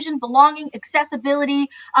 inclusion, belonging, accessibility,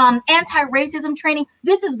 anti-racism training,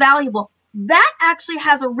 this is valuable. That actually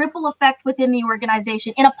has a ripple effect within the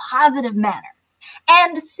organization in a positive manner.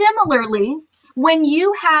 And similarly, when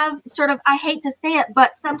you have sort of, I hate to say it,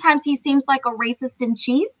 but sometimes he seems like a racist in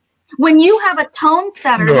chief. When you have a tone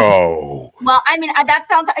setter. No. Well, I mean, that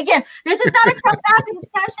sounds, again, this is not a Trump-passing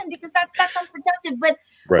session because that's unproductive. But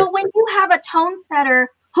when you have a tone setter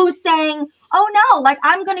who's saying, oh no, like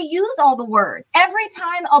I'm going to use all the words. Every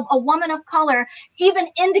time a woman of color even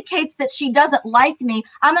indicates that she doesn't like me,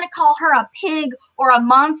 I'm going to call her a pig or a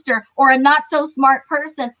monster or a not so smart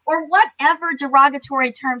person or whatever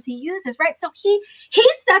derogatory terms he uses, right? So he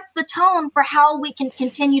sets the tone for how we can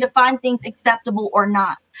continue to find things acceptable or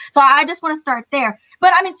not. So I just want to start there.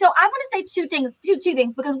 But I mean, so I want to say two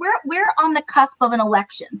things because we're on the cusp of an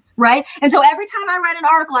election, right? And so every time I write an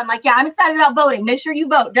article, I'm like, yeah, I'm excited about voting. Make sure you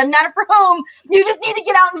vote. Doesn't matter for whom. You just need to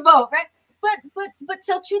get out and vote, right? But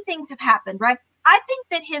so two things have happened, right? I think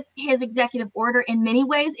that his executive order in many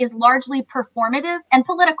ways is largely performative and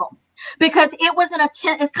political because it was an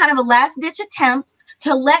attempt, it's kind of a last ditch attempt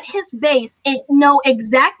to let his base know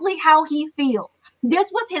exactly how he feels. This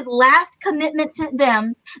was his last commitment to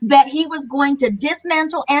them that he was going to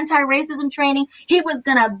dismantle anti-racism training. He was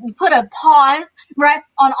going to put a pause, right,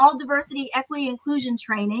 on all diversity, equity, inclusion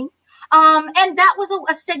training. And that was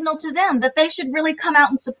a signal to them that they should really come out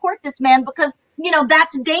and support this man because,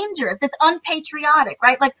 that's dangerous. That's unpatriotic,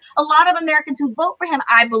 right? Like a lot of Americans who vote for him,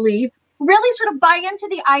 I believe, really sort of buy into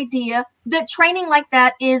the idea that training like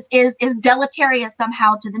that is deleterious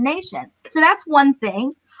somehow to the nation. So that's one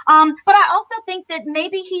thing. But I also think that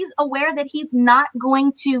maybe he's aware that he's not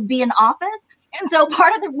going to be in office. And so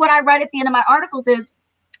part of what I write at the end of my articles is,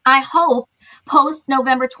 I hope post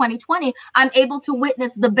November 2020, I'm able to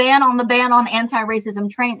witness the ban on anti-racism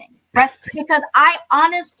training, right? Because I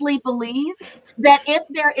honestly believe that if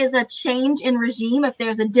there is a change in regime, if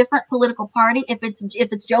there's a different political party, if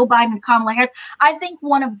it's Joe Biden and Kamala Harris, I think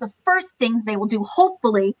one of the first things they will do,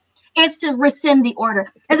 hopefully, is to rescind the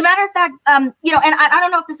order. As a matter of fact, and I don't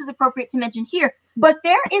know if this is appropriate to mention here, but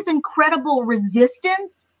there is incredible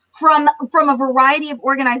resistance from a variety of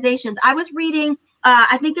organizations. I was reading,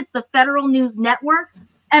 I think it's the Federal News Network,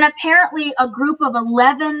 and apparently a group of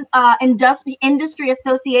 11 industry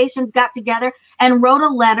associations got together and wrote a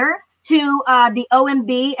letter to the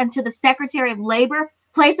OMB and to the Secretary of Labor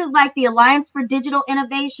Places like the Alliance for Digital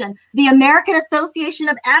Innovation, the American Association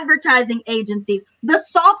of Advertising Agencies, the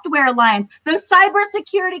Software Alliance, the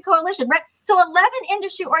Cybersecurity Coalition, right? So 11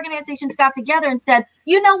 industry organizations got together and said,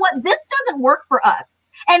 you know what, this doesn't work for us.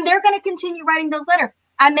 And they're going to continue writing those letters.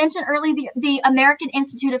 I mentioned earlier the American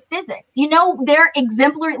Institute of Physics. You know, what their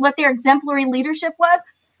exemplary leadership was?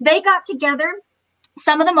 They got together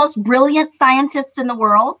some of the most brilliant scientists in the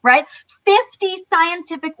world, right? 50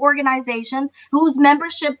 scientific organizations whose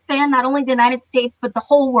membership span not only the United States, but the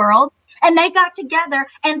whole world. And they got together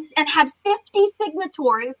and had 50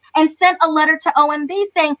 signatories and sent a letter to OMB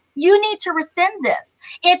saying, you need to rescind this.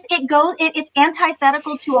 It's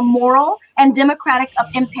antithetical to a moral and democratic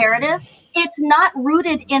imperative. It's not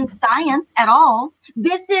rooted in science at all.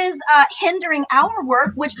 This is hindering our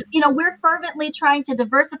work, which, we're fervently trying to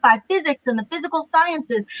diversify physics and the physical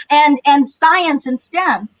sciences and science and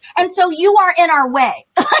STEM. And so you are in our way.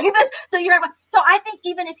 So I think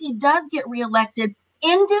even if he does get reelected,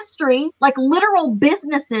 industry, like literal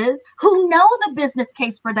businesses who know the business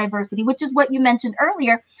case for diversity, which is what you mentioned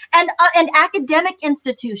earlier, and academic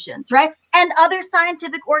institutions, right? And other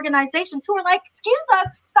scientific organizations who are like, excuse us,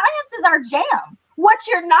 science is our jam. What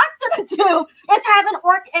you're not going to do is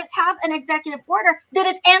have an executive order that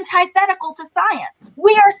is antithetical to science.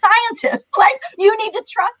 We are scientists. Like, you need to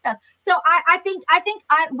trust us. So I think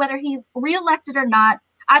whether he's reelected or not,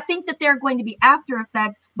 I think that there are going to be after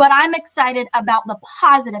effects, but I'm excited about the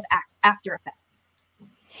positive after effects.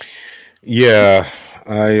 Yeah,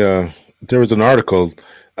 there was an article.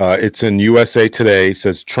 It's in USA Today. It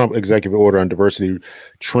says Trump executive order on diversity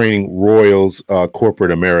training roils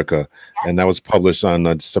corporate America, yes. And that was published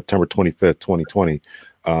on September 25th, 2020.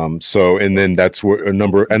 And then that's where a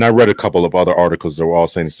number, and I read a couple of other articles that were all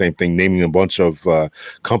saying the same thing, naming a bunch of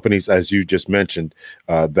companies, as you just mentioned,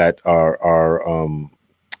 that are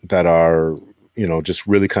just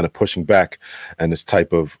really kind of pushing back and this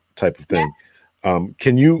type of thing. Yes.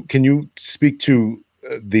 Can you speak to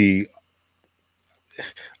the,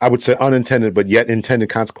 I would say, unintended but yet intended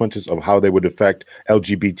consequences of how they would affect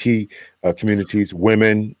LGBT communities,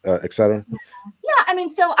 women, etc.? Yeah, I mean,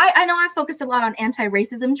 so I know I focus a lot on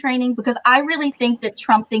anti-racism training because I really think that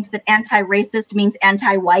Trump thinks that anti-racist means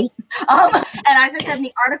anti-white. And as I said in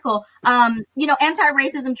the article,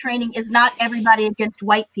 anti-racism training is not everybody against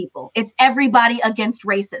white people. It's everybody against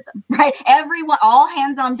racism, right? Everyone, all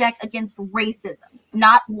hands on deck against racism,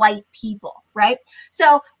 not white people, right?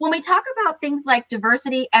 So when we talk about things like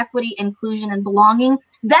diversity, equity, inclusion, and belonging,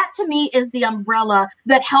 that to me is the umbrella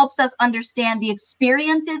that helps us understand the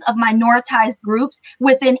experiences of minoritized groups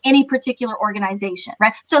within any particular organization,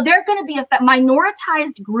 right? So they're going to be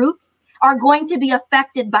minoritized groups are going to be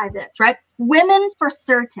affected by this, right? Women for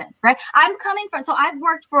certain, right? So I've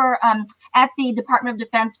worked at the Department of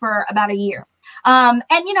Defense for about a year. And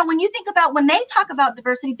when they talk about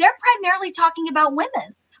diversity, they're primarily talking about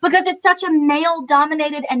women, because it's such a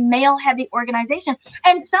male-dominated and male-heavy organization.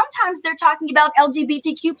 And sometimes they're talking about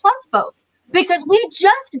LGBTQ plus folks, because we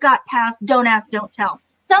just got past Don't Ask, Don't Tell.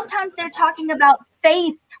 Sometimes they're talking about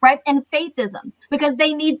faith, right, and faithism, because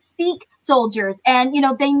they need Sikh soldiers and,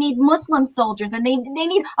 they need Muslim soldiers, and they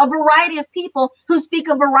need a variety of people who speak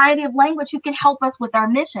a variety of language who can help us with our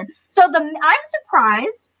mission. So I'm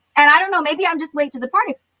surprised, and I don't know, maybe I'm just late to the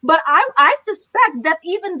party, but I suspect that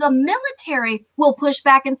even the military will push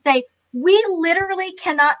back and say, we literally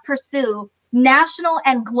cannot pursue national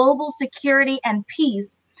and global security and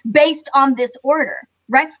peace based on this order,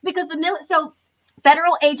 right? Because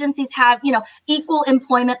federal agencies have, equal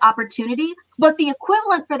employment opportunity, but the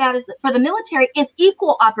equivalent for that for the military is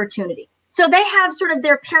equal opportunity. So they have sort of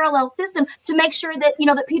their parallel system to make sure that,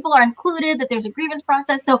 that people are included, that there's a grievance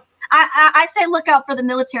process. So I say look out for the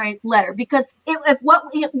military letter, because the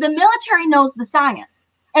military knows the science,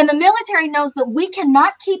 and the military knows that we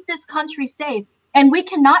cannot keep this country safe and we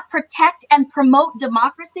cannot protect and promote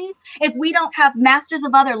democracy if we don't have masters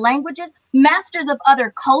of other languages, masters of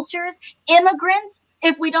other cultures, immigrants,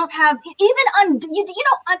 if we don't have even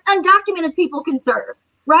undocumented people can serve.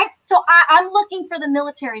 Right. So I'm looking for the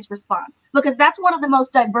military's response, because that's one of the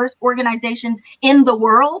most diverse organizations in the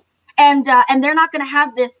world. And they're not going to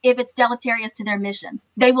have this if it's deleterious to their mission.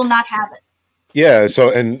 They will not have it. Yeah.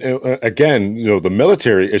 So, and again, the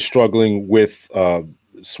military is struggling with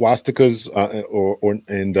swastikas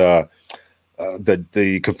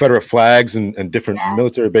the Confederate flags and different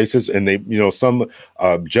military bases. And they, some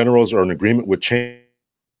generals are in agreement with change.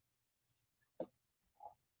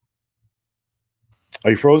 Are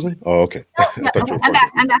you frozen? Oh, okay. I'm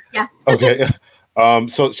back. Yeah. Okay.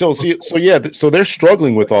 So they're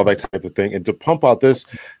struggling with all that type of thing, and to pump out this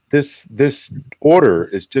this order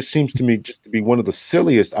is just seems to me just to be one of the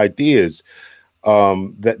silliest ideas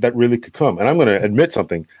that really could come. And I'm going to admit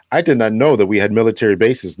something. I did not know that we had military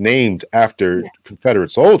bases named after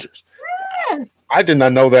Confederate soldiers. Yes. I did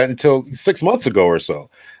not know that until 6 months ago or so.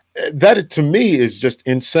 That to me is just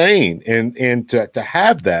insane, and to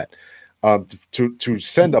have that, to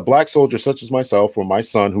send a black soldier such as myself or my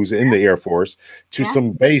son who's in the Air Force to Yeah.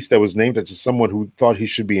 some base that was named after someone who thought he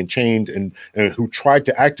should be enchained and who tried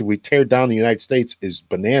to actively tear down the United States is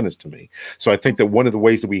bananas to me. So I think that one of the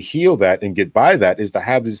ways that we heal that and get by that is to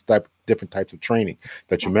have these different types of training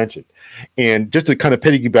that you mentioned. And just to kind of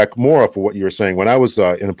piggyback more off of what you were saying, when I was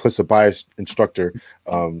an implicit bias instructor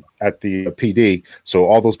at the PD, so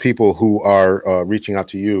all those people who are reaching out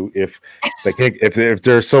to you, if they can't, if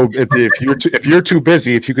they're so, if you're too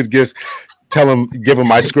busy, if you could give them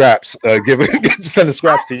my scraps, send the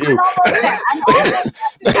scraps to you.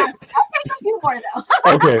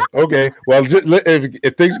 Okay. Well,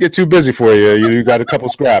 if things get too busy for you, you got a couple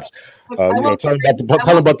scraps. Tell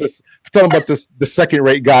them about this. Tell them about the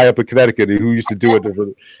second-rate guy up in Connecticut who used to do it.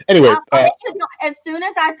 Anyway, as soon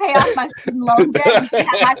as I pay off my student loan debt, you can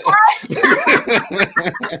have my partner.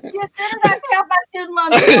 As soon as I pay off my student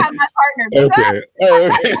loan, you can have my partner.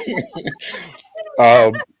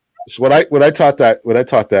 Okay. So when I taught that,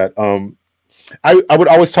 I would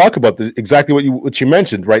always talk about exactly what you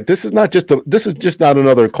mentioned, right? This is just not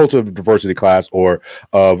another cultural diversity class or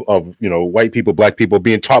of white people, black people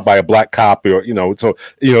being taught by a black cop, or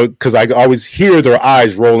because I always hear their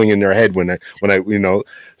eyes rolling in their head when I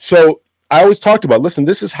so I always talked about, listen,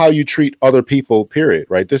 this is how you treat other people, period,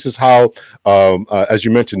 right? This is how, as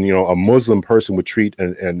you mentioned, a Muslim person would treat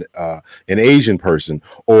an Asian person,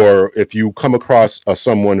 or if you come across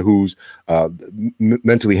someone who's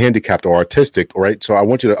mentally handicapped or autistic, right? So I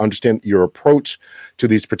want you to understand your approach to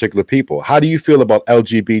these particular people. How do you feel about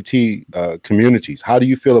LGBT communities? How do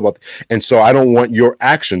you feel about, and so I don't want your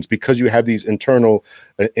actions, because you have these internal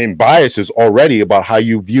and biases already about how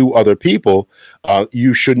you view other people.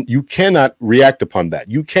 You cannot react upon that.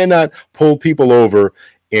 You cannot pull people over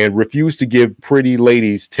and refuse to give pretty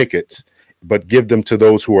ladies tickets, but give them to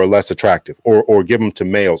those who are less attractive, or give them to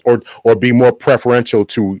males, or be more preferential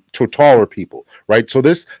to taller people, right? So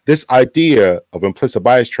this idea of implicit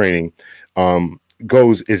bias training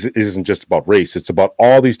isn't just about race. It's about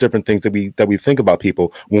all these different things that we think about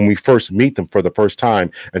people when we first meet them for the first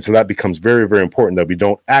time. And so that becomes very, very important that we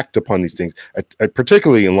don't act upon these things,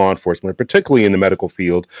 particularly in law enforcement, particularly in the medical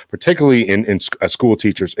field, particularly in school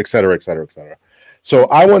teachers, et cetera, et cetera, et cetera. So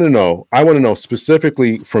I want to know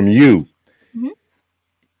specifically from you,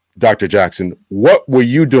 Dr. Jackson, what were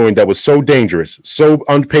you doing that was so dangerous, so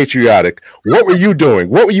unpatriotic? What were you doing?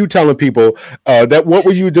 What were you telling people what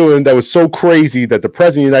were you doing that was so crazy that the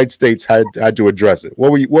President of the United States had to address it?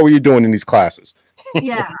 What were you doing in these classes?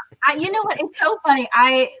 Yeah. You know what? It's so funny.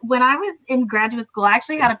 When I was in graduate school, I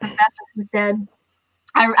actually had a professor who said,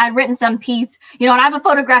 I'd written some piece, and I have a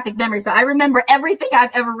photographic memory, so I remember everything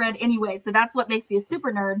I've ever read anyway. So that's what makes me a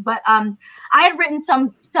super nerd. But I had written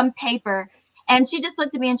some paper, and she just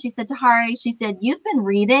looked at me and she said, Tahari, she said, you've been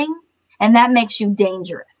reading and that makes you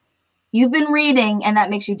dangerous. You've been reading and that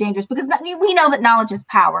makes you dangerous, because we know that knowledge is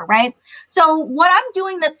power, right? So what I'm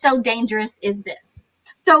doing that's so dangerous is this.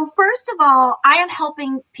 So first of all, I am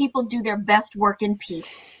helping people do their best work in peace.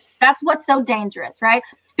 That's what's so dangerous, right?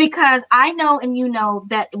 Because I know, and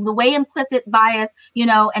that the way implicit bias,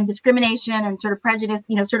 and discrimination and sort of prejudice,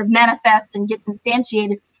 sort of manifests and gets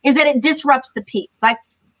instantiated, is that it disrupts the peace. Like,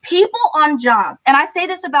 people on jobs, and I say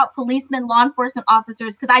this about policemen, law enforcement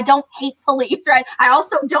officers, because I don't hate police, right? I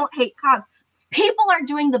also don't hate cops. People are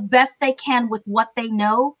doing the best they can with what they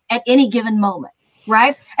know at any given moment,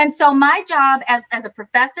 right? And so my job as a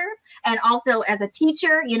professor, and also as a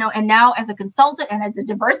teacher, and now as a consultant and as a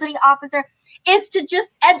diversity officer, is to just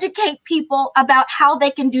educate people about how they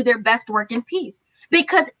can do their best work in peace,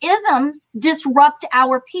 because isms disrupt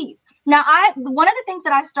our peace. Now, one of the things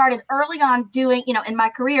that I started early on doing, in my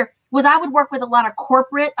career, was I would work with a lot of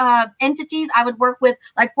corporate entities. I would work with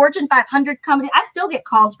like Fortune 500 companies. I still get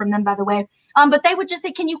calls from them, by the way. But they would just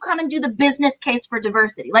say, can you come and do the business case for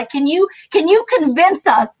diversity? Like, can you convince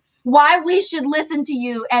us why we should listen to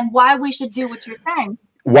you and why we should do what you're saying?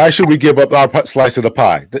 Why should we give up our slice of the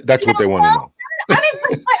pie? That's what they want to know. But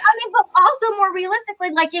also more realistically,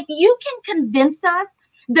 like, if you can convince us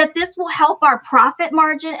that this will help our profit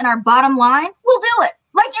margin and our bottom line, we'll do it.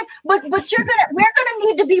 Like, we're gonna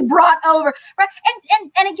need to be brought over, right?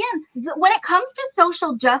 And again, when it comes to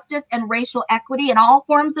social justice and racial equity and all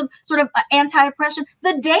forms of sort of anti-oppression,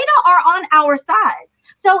 the data are on our side.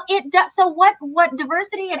 So it does. So what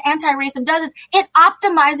diversity and anti-racism does is it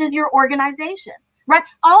optimizes your organization. Right?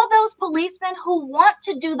 All those policemen who want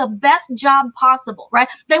to do the best job possible, right?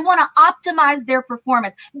 They want to optimize their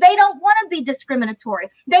performance. They don't want to be discriminatory.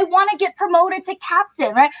 They want to get promoted to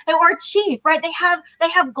captain, right? Or chief, right? They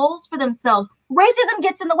have goals for themselves. Racism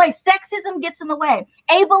gets in the way. Sexism gets in the way.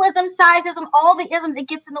 Ableism, sizeism, all the isms, it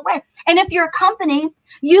gets in the way. And if you're a company,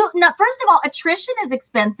 first of all, attrition is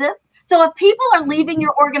expensive. So if people are leaving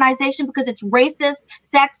your organization because it's racist,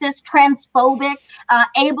 sexist, transphobic,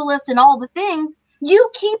 ableist, and all the things,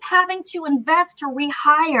 you keep having to invest to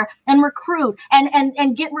rehire and recruit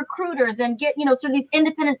and get recruiters and get, sort of these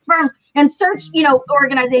independent firms and search,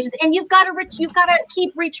 organizations. And you've got to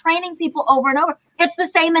keep retraining people over and over. It's the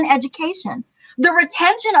same in education. The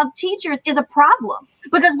retention of teachers is a problem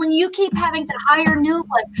because when you keep having to hire new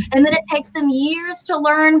ones and then it takes them years to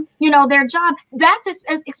learn, their job, that's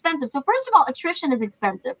expensive. So first of all, attrition is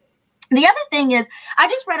expensive. The other thing is, I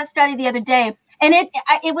just read a study the other day, and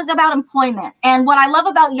it was about employment. And what I love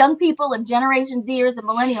about young people and Generation Zers and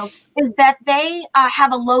millennials is that they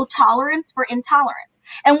have a low tolerance for intolerance.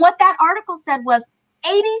 And what that article said was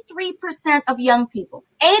 83% of young people,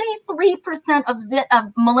 83%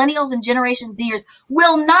 of millennials and Generation Zers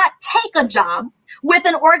will not take a job with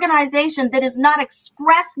an organization that is not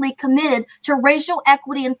expressly committed to racial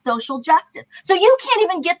equity and social justice. So you can't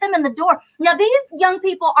even get them in the door. Now, these young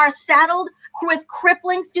people are saddled with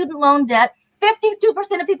crippling student loan debt.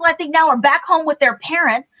 52% of people, I think, now are back home with their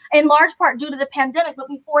parents, in large part due to the pandemic, but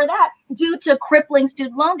before that, due to crippling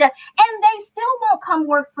student loan debt. And they still won't come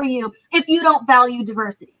work for you if you don't value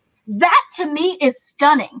diversity. That, to me, is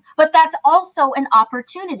stunning, but that's also an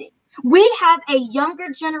opportunity. We have a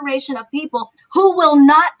younger generation of people who will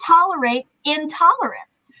not tolerate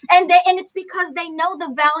intolerance. And it's because they know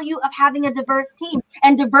the value of having a diverse team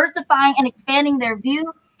and diversifying and expanding their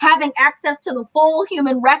view, having access to the full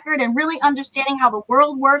human record and really understanding how the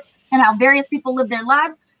world works and how various people live their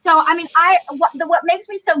lives. So, I mean, what makes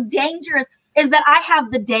me so dangerous is that I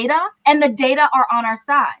have the data and the data are on our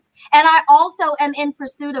side. And I also am in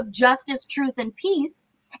pursuit of justice, truth, and peace.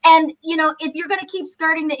 And, if you're going to keep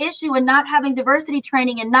skirting the issue and not having diversity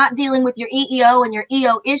training and not dealing with your EEO and your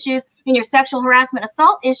EO issues and your sexual harassment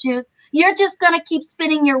assault issues, you're just going to keep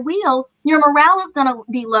spinning your wheels. Your morale is going to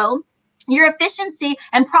be low. Your efficiency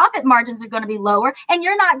and profit margins are going to be lower, and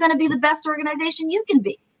you're not going to be the best organization you can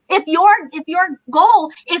be. If your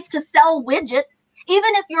goal is to sell widgets,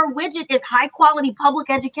 even if your widget is high quality public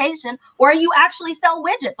education, or you actually sell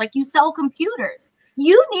widgets, like you sell computers,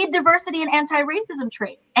 you need diversity and anti-racism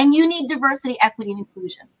training, and you need diversity, equity, and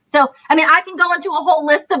inclusion. So, I mean, I can go into a whole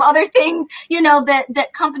list of other things, that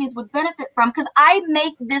companies would benefit from, because I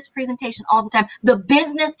make this presentation all the time. The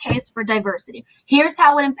business case for diversity. Here's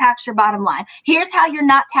how it impacts your bottom line. Here's how you're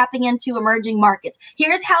not tapping into emerging markets.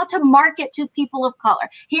 Here's how to market to people of color.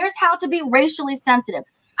 Here's how to be racially sensitive.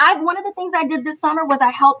 One of the things I did this summer was I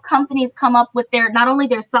helped companies come up with not only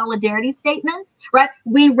their solidarity statements, right?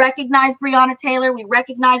 We recognize Breonna Taylor, we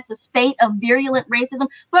recognize the spate of virulent racism,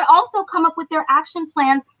 but also come up with their action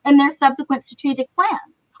plans and their subsequent strategic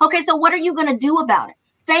plans. Okay, so what are you going to do about it?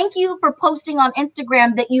 Thank you for posting on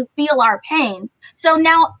Instagram that you feel our pain. So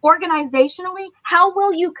now, organizationally, how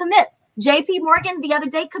will you commit? JP Morgan the other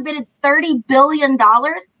day committed $30 billion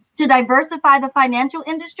to diversify the financial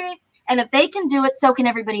industry. And if they can do it, so can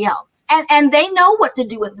everybody else. And they know what to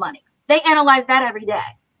do with money. They analyze that every day.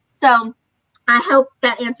 So I hope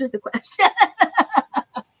that answers the question.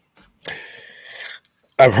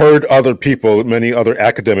 I've heard other people, many other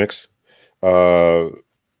academics,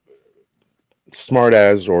 smart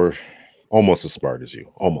as or almost as smart as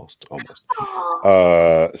you, almost,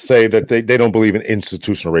 say that they don't believe in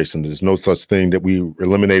institutional racism. There's no such thing, that we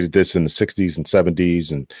eliminated this in the 60s and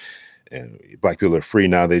 70s, and Black people are free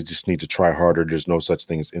now. They just need to try harder. There's no such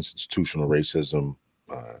thing as institutional racism.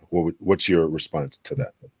 What's your response to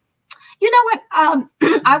that? You know what?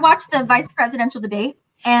 I watched the vice presidential debate,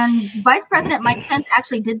 and Vice President Mike Pence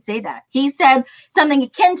actually did say that. He said something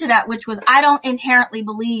akin to that, which was, I don't inherently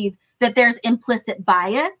believe that there's implicit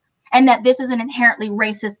bias and that this is an inherently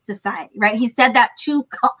racist society, right? He said that to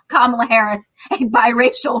Kamala Harris, a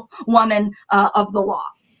biracial woman of the law.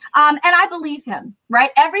 And I believe him,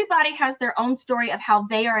 right? Everybody has their own story of how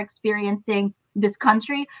they are experiencing this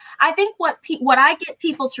country. I think what I get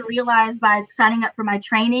people to realize by signing up for my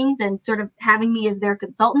trainings and sort of having me as their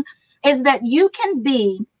consultant is that you can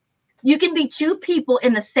be two people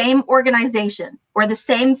in the same organization or the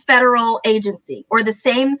same federal agency or the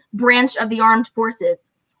same branch of the armed forces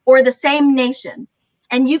or the same nation,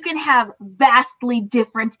 and you can have vastly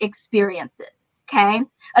different experiences. Okay.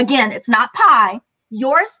 Again, it's not pie.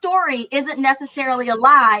 your story isn't necessarily a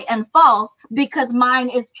lie and false because mine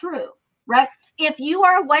is true, right? If you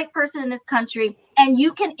are a white person in this country and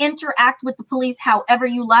you can interact with the police however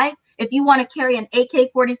you like, if you want to carry an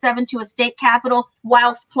AK-47 to a state capitol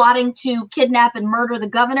whilst plotting to kidnap and murder the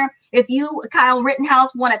governor, if you, Kyle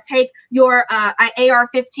Rittenhouse, want to take your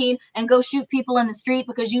AR-15 and go shoot people in the street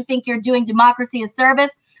because you think you're doing democracy a service,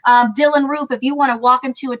 Dylan Roof, if you want to walk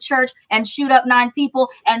into a church and shoot up 9 people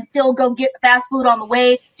and still go get fast food on the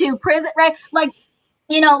way to prison, right? Like,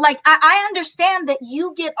 like I understand that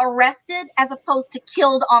you get arrested as opposed to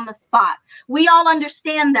killed on the spot. We all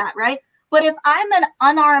understand that, right? But if I'm an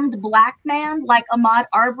unarmed black man like Ahmaud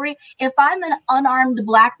Arbery, if I'm an unarmed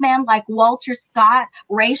black man like Walter Scott,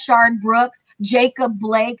 Rayshard Brooks, Jacob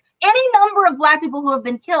Blake, any number of black people who have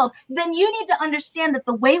been killed, then you need to understand that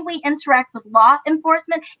the way we interact with law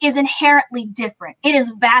enforcement is inherently different. It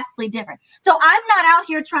is vastly different. So I'm not out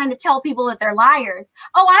here trying to tell people that they're liars.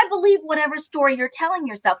 Oh, I believe whatever story you're telling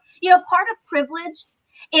yourself. Part of privilege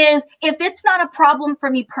is if it's not a problem for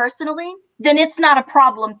me personally, then it's not a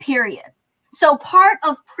problem, period. So part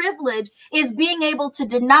of privilege is being able to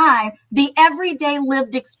deny the everyday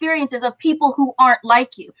lived experiences of people who aren't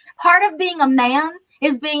like you. Part of being a man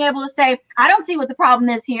is being able to say, I don't see what the problem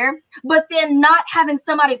is here, but then not having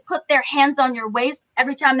somebody put their hands on your waist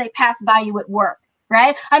every time they pass by you at work,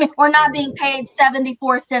 right? I mean, or not being paid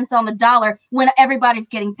 74 cents on the dollar when everybody's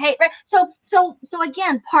getting paid, right? So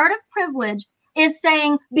again, part of privilege is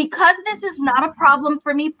saying, because this is not a problem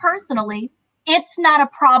for me personally, it's not a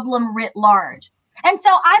problem writ large. And so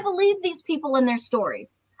I believe these people in their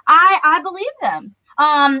stories. I believe them.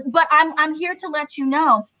 But I'm here to let you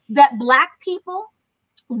know that Black people,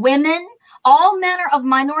 women, all manner of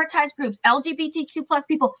minoritized groups, LGBTQ plus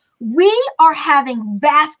people, we are having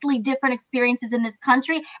vastly different experiences in this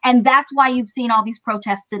country. And that's why you've seen all these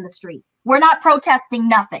protests in the street. We're not protesting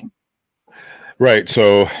nothing. Right.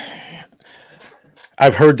 So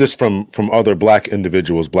I've heard this from other Black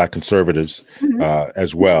individuals, Black conservatives,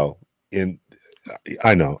 as well. In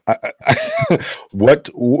I know. What?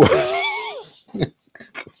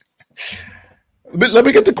 Let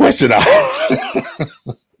me get the question out.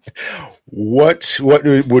 What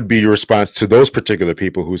would be your response to those particular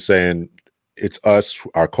people who saying it's us,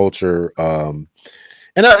 our culture?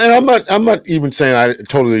 And I'm not even saying I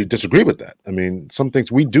totally disagree with that. I mean, some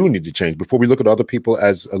things we do need to change before we look at other people,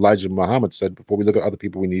 as Elijah Muhammad said. Before we look at other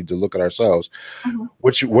people, we need to look at ourselves.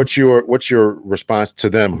 What's your response to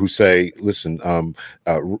them who say, listen,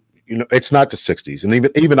 it's not the 60s. And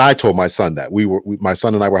even I told my son that my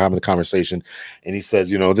son and I were having a conversation, and he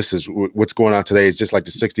says, this is what's going on today is just like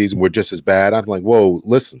the 60s, and we're just as bad. I'm like, whoa,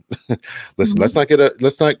 listen, let's not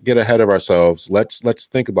get ahead of ourselves. Let's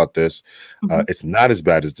think about this. It's not as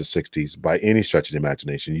bad as the 60s by any stretch of the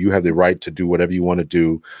imagination. You have the right to do whatever you want to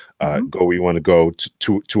do, go where you want to go,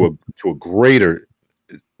 to a greater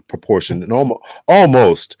proportion, and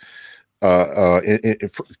almost in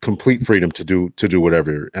complete freedom to do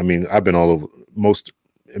whatever. I mean, I've been all over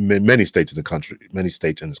many states in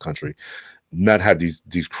this country, not have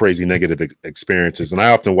these crazy negative experiences. And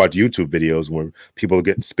I often watch YouTube videos where people are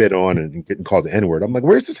getting spit on and getting called the N-word. I'm like,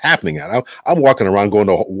 where's this happening at? I'm walking around going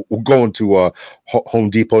to Home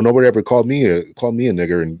Depot. Nobody ever called me a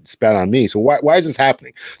nigger and spat on me. So why is this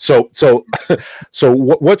happening? So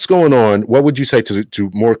what's going on? What would you say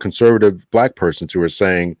to more conservative Black persons who are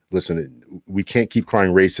saying, listen, we can't keep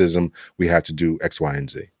crying racism. We have to do X, Y, and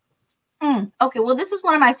Z. Okay, well, this is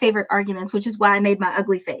one of my favorite arguments, which is why I made my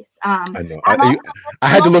ugly face. I know. I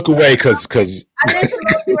had to look away because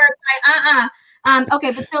I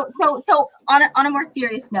okay, but so on a more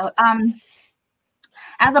serious note,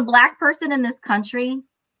 as a Black person in this country,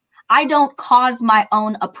 I don't cause my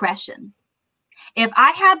own oppression. If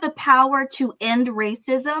I had the power to end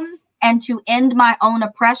racism and to end my own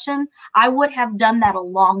oppression, I would have done that a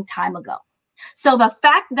long time ago. So the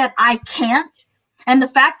fact that I can't, and the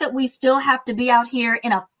fact that we still have to be out here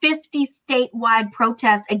in a 50 statewide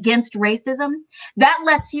protest against racism, that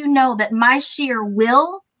lets you know that my sheer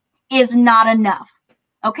will is not enough.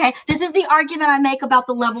 Okay, this is the argument I make about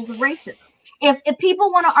the levels of racism. If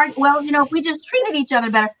people want to argue, well, if we just treated each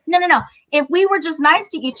other better. No. If we were just nice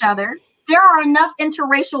to each other, there are enough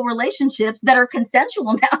interracial relationships that are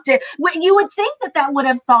consensual now. You would think that would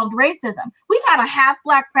have solved racism. We've had a half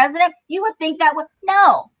Black president. You would think that would,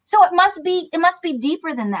 no. So it must be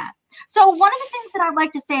deeper than that. So one of the things that I'd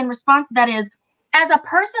like to say in response to that is, as a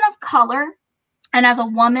person of color and as a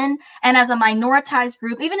woman and as a minoritized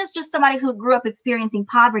group, even as just somebody who grew up experiencing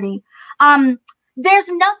poverty, there's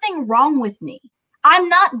nothing wrong with me. I'm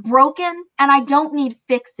not broken and I don't need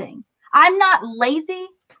fixing. I'm not lazy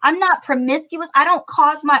I'm not promiscuous. I don't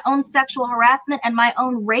cause my own sexual harassment and my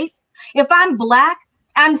own rape. If I'm Black,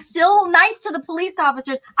 I'm still nice to the police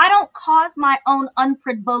officers. I don't cause my own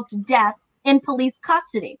unprovoked death in police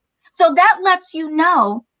custody. So that lets you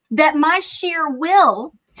know that my sheer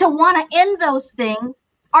will to want to end those things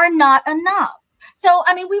are not enough. So,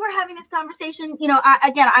 I mean, we were having this conversation,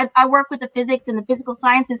 I work with the physics and the physical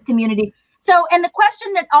sciences community. So, and the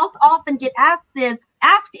question that also often get asked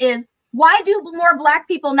is, why do more Black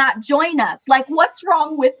people not join us? Like, what's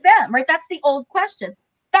wrong with them, right? That's the old question.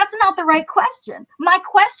 That's not the right question. My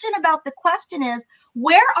question about the question is,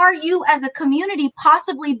 where are you as a community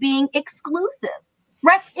possibly being exclusive?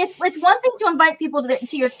 Right? It's one thing to invite people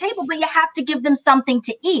to your table, but you have to give them something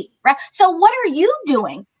to eat, right? So what are you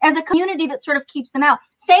doing as a community that sort of keeps them out?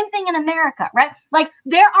 Same thing in America, right? Like,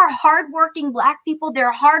 there are hardworking Black people, there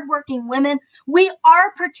are hardworking women. We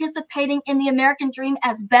are participating in the American dream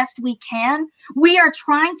as best we can. We are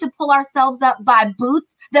trying to pull ourselves up by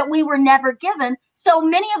boots that we were never given. So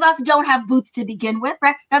many of us don't have boots to begin with,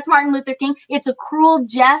 right? That's Martin Luther King. It's a cruel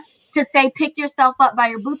jest to say, pick yourself up by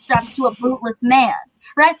your bootstraps to a bootless man.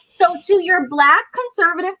 Right? So, to your Black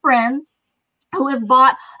conservative friends who have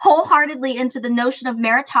bought wholeheartedly into the notion of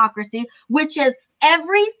meritocracy, which is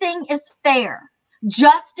everything is fair,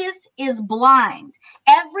 justice is blind,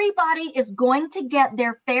 everybody is going to get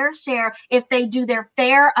their fair share if they do their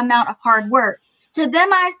fair amount of hard work. To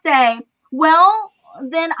them, I say, well,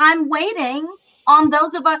 then I'm waiting on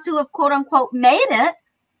those of us who have quote unquote made it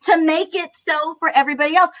to make it so for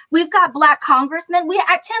everybody else. We've got Black congressmen. We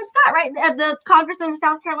at Tim Scott, right? The congressman of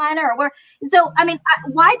South Carolina, or where. So, I mean,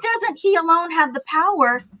 why doesn't he alone have the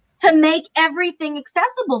power to make everything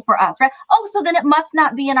accessible for us, right? Oh, so then it must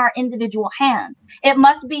not be in our individual hands. It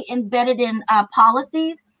must be embedded in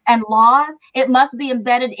policies and laws. It must be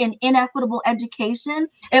embedded in inequitable education.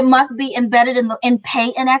 It must be embedded in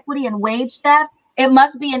pay inequity and wage theft. It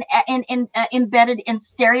must be embedded in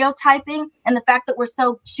stereotyping and the fact that we're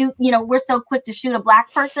so quick to shoot a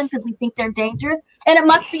Black person because we think they're dangerous. And it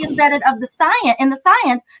must be embedded of the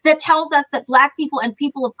science that tells us that Black people and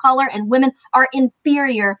people of color and women are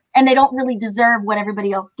inferior and they don't really deserve what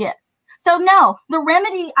everybody else gets. So no, the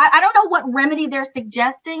remedy, I don't know what remedy they're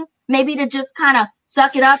suggesting, maybe to just kind of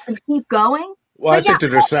suck it up and keep going. Well, I think that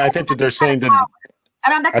they're saying that I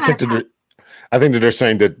don't have that kind of power. I think that they're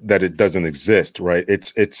saying that it doesn't exist, right?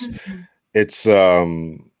 It's some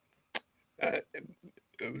of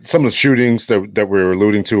the shootings that we're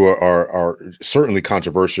alluding to are certainly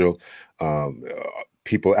controversial.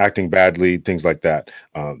 People acting badly, things like that.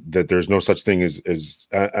 That there's no such thing as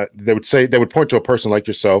they would point to a person like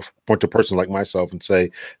yourself, point to a person like myself, and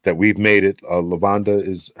say that we've made it.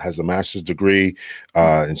 Lavonda has a master's degree,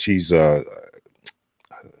 and she's I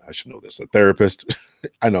should know this, a therapist.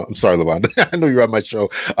 I know. I'm sorry, Lavonda. I know you're on my show.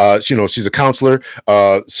 She's a counselor.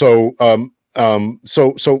 So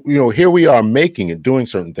here we are making it, doing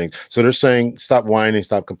certain things. So they're saying, stop whining,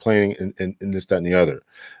 stop complaining, and this, that, and the other.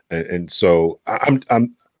 And so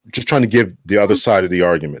I'm just trying to give the other side of the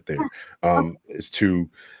argument there,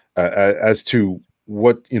 as to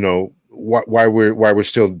what, why we're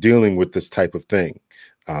still dealing with this type of thing.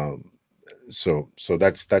 So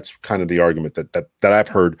that's kind of the argument that I've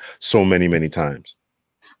heard so many times.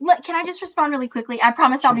 Look, can I just respond really quickly? I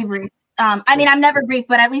promise I'll be brief. I mean, I'm never brief,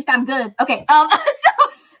 but at least I'm good. Okay. So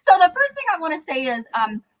the first thing I want to say is,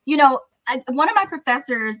 one of my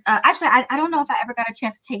professors, actually, I don't know if I ever got a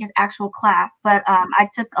chance to take his actual class, but I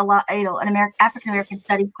took an African American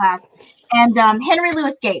studies class, and Henry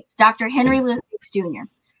Louis Gates, Dr. Henry Louis Gates Jr.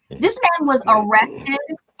 This man was arrested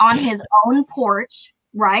on his own porch,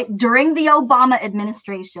 right? During the Obama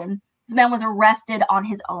administration, this man was arrested on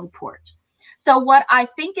his own porch. So what I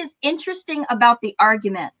think is interesting about the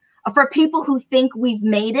argument for people who think we've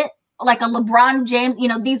made it, like a LeBron James,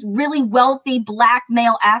 these really wealthy Black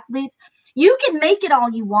male athletes, you can make it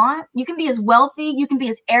all you want. You can be as wealthy, you can be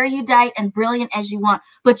as erudite and brilliant as you want,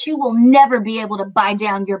 but you will never be able to buy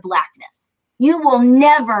down your Blackness. You will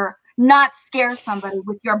never not scare somebody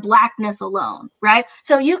with your Blackness alone, right?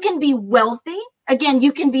 So you can be wealthy. Again,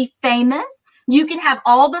 you can be famous. You can have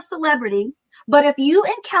all the celebrity. But if you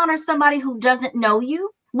encounter somebody who doesn't know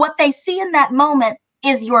you, what they see in that moment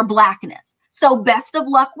is your Blackness. So best of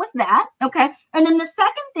luck with that. Okay. And then the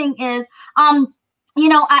second thing is, I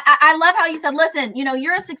love how you said, listen,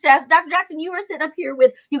 you're a success. Dr. Jackson, you were sitting up here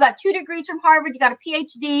you got 2 degrees from Harvard, you got a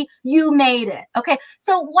PhD, you made it. Okay.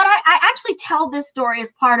 So what I actually tell this story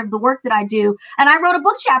as part of the work that I do. And I wrote a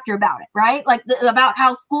book chapter about it, right? Like about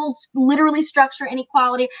how schools literally structure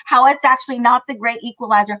inequality, how it's actually not the great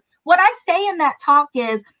equalizer. What I say in that talk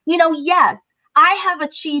is, yes, I have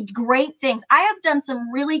achieved great things. I have done some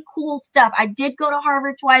really cool stuff. I did go to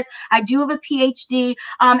Harvard twice. I do have a PhD.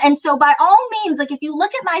 And so by all means, like if you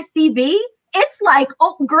look at my CV, it's like,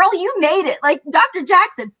 oh, girl, you made it. Like Dr.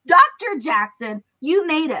 Jackson, you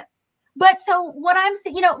made it. But so what I'm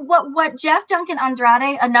saying, what Jeff Duncan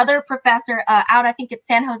Andrade, another professor out, I think at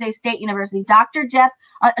San Jose State University, Dr. Jeff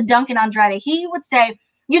Duncan Andrade, he would say,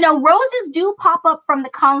 roses do pop up from the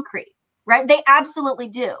concrete, right? They absolutely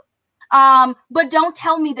do. But don't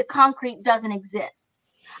tell me the concrete doesn't exist.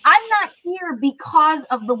 I'm not here because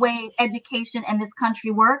of the way education in this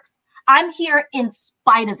country works. I'm here in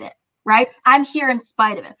spite of it, right? I'm here in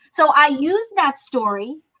spite of it. So I use that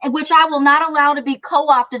story, which I will not allow to be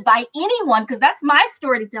co-opted by anyone, because that's my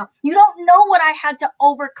story to tell. You don't know what I had to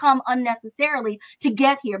overcome unnecessarily to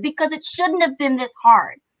get here, because it shouldn't have been this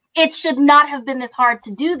hard. It should not have been this hard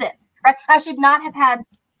to do this, right? I should not have had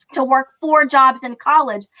to work 4 jobs in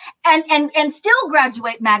college and still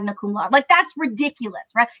graduate magna cum laude. Like, that's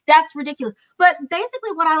ridiculous, right? That's ridiculous. But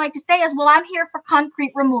basically what I like to say is, well, I'm here for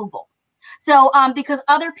concrete removal. So because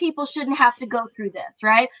other people shouldn't have to go through this,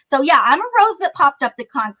 right? So yeah, I'm a rose that popped up the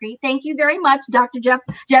concrete. Thank you very much, Dr.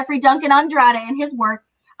 Jeffrey Duncan Andrade and his work.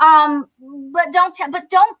 But don't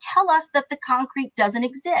tell us that the concrete doesn't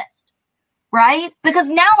exist, right? Because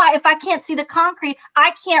now if I can't see the concrete,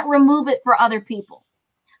 I can't remove it for other people.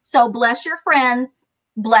 So bless your friends,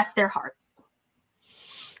 bless their hearts.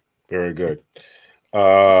 Very good.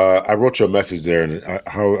 I wrote you a message there, and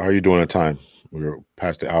how are you doing on time? We're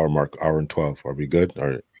past the hour mark, hour and 12. Are we good?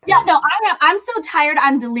 Yeah, no, I'm so tired.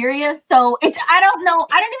 I'm delirious. So I don't know.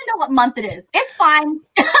 I don't even know what month it is. It's fine.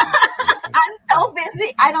 I'm so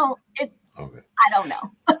busy. I don't know.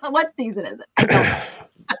 What season is it? I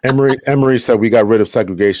don't know. Emery said we got rid of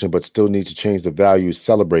segregation, but still need to change the values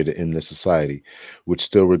celebrated in this society, which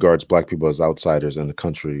still regards Black people as outsiders in the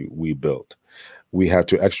country we built. We have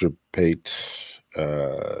to extirpate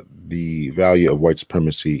the value of white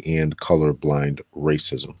supremacy and colorblind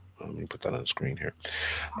racism. Let me put that on the screen here.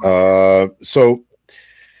 So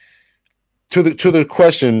to the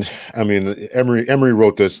question, I mean, Emery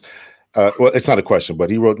wrote this. Well, it's not a question, but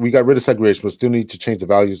he wrote, we got rid of segregation, but still need to change the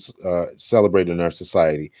values celebrated in our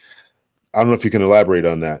society. I don't know if you can elaborate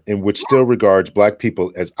on that, in which still regards Black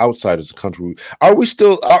people as outsiders of the country. Are we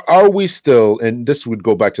still, and this would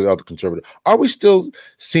go back to the other conservative, are we still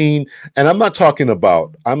seen, and I'm not talking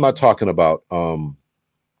about, and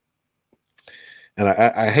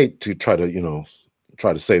I hate to try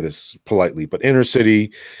to say this politely, but inner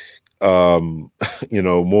city,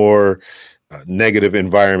 more negative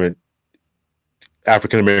environment,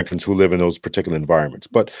 African Americans who live in those particular environments.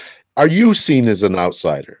 But are you seen as an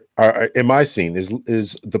outsider? Am I seen?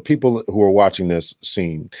 Is the people who are watching this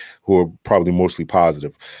seen, who are probably mostly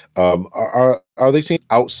positive? Are they seen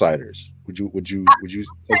outsiders? Would you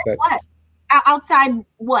take that? What? Outside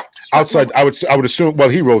what? Outside, I would assume. Well,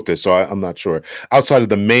 he wrote this, so I'm not sure. Outside of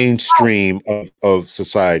the mainstream of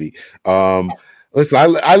society. Listen,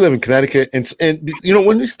 I live in Connecticut, and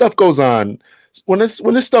when this stuff goes on, when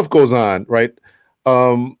this stuff goes on, right?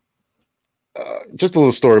 Just a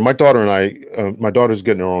little story. My daughter and I, my daughter's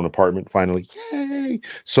getting her own apartment finally. Yay!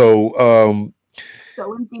 So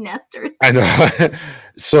empty nesters. I know.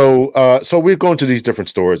 So we're going to these different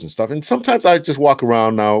stores and stuff, and sometimes I just walk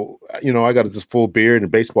around. Now, I got this full beard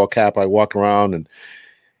and baseball cap. I walk around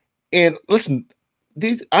and listen.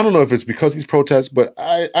 I don't know if it's because these protests, but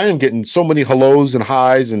I am getting so many hellos and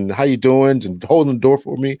highs and how you doing and holding the door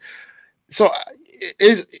for me. So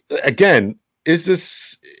is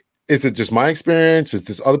it just my experience? Is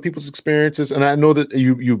this other people's experiences? And I know that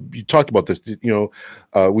you talked about this.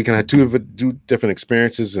 We can have two different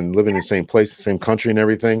experiences and living in the same place, the same country, and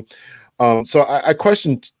everything. So I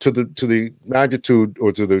questioned to the magnitude,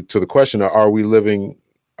 or to the question: Are we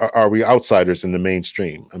outsiders in the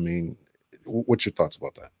mainstream? I mean, what's your thoughts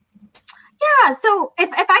about that? Yeah, so if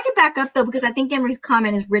I could back up though, because I think Emery's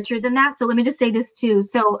comment is richer than that. So let me just say this too.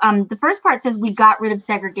 So the first part says we got rid of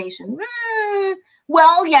segregation.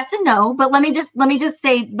 Well, yes and no, but let me give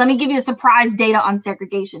you the surprise data on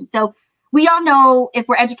segregation. So we all know, if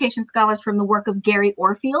we're education scholars, from the work of Gary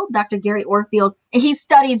Orfield, Dr. Gary Orfield, he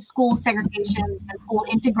studied school segregation and school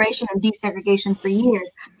integration and desegregation for years.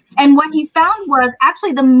 And what he found was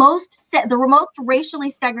actually the most racially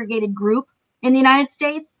segregated group in the United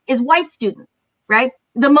States is white students, right?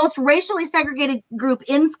 The most racially segregated group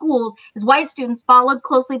in schools is white students, followed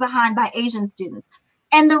closely behind by Asian students.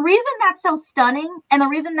 And the reason that's so stunning, and the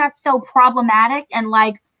reason that's so problematic and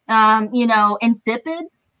insipid,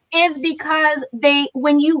 is because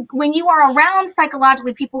when you are around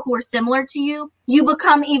psychologically people who are similar to you, you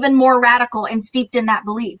become even more radical and steeped in that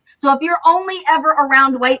belief. So if you're only ever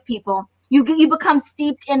around white people, you become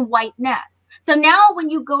steeped in whiteness. So now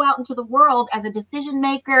when you go out into the world as a decision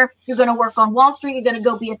maker, you're going to work on Wall Street, you're going to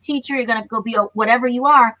go be a teacher, you're going to go be whatever you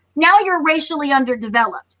are. Now you're racially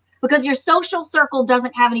underdeveloped because your social circle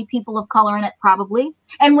doesn't have any people of color in it, probably.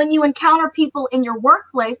 And when you encounter people in your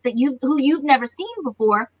workplace who you've never seen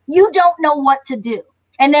before, you don't know what to do.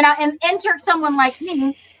 And then enter someone like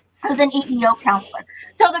me who's an EEO counselor.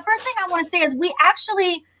 So the first thing I want to say is we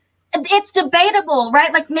actually, it's debatable,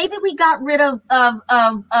 right? Like maybe we got rid of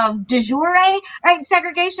de jure, right?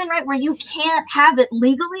 Segregation, right? Where you can't have it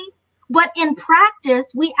legally. But in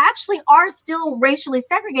practice, we actually are still racially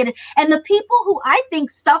segregated. And the people who I think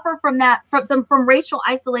suffer from that, from racial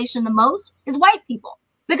isolation the most is white people.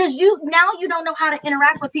 Because you don't know how to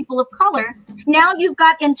interact with people of color. Now you've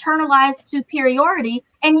got internalized superiority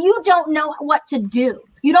and you don't know what to do.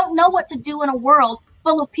 You don't know what to do in a world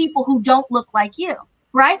full of people who don't look like you,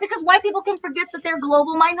 right? Because white people can forget that they're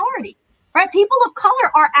global minorities, right? People of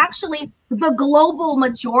color are actually the global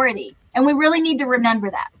majority. And we really need to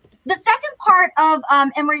remember that. The second part of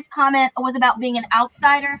Emery's comment was about being an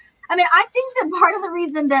outsider. I mean, I think that part of the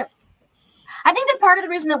reason that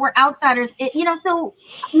we're outsiders, so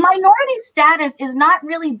minority status is not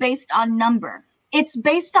really based on number. It's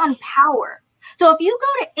based on power. So if you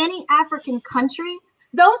go to any African country,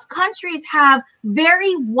 those countries have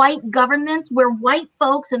very white governments where white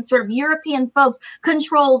folks and sort of European folks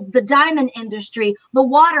control the diamond industry, the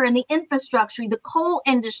water and the infrastructure, the coal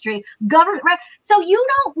industry, government, right? So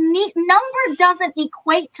number doesn't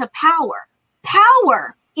equate to power.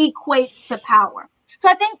 Power equates to power. So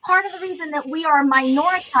I think part of the reason that we are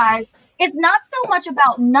minoritized is not so much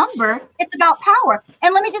about number, it's about power.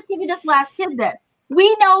 And let me just give you this last tidbit.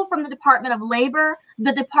 We know from the Department of Labor,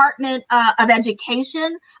 the Department of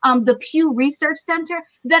Education, the Pew Research Center,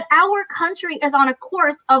 that our country is on a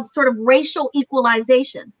course of sort of racial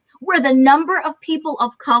equalization, where the number of people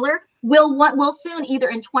of color will soon, either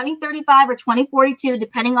in 2035 or 2042,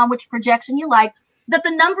 depending on which projection you like, that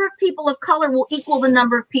the number of people of color will equal the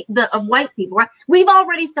number of white people, right? We've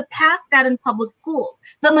already surpassed that in public schools.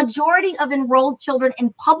 The majority of enrolled children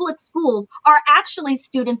in public schools are actually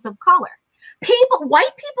students of color.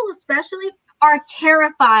 White people especially, are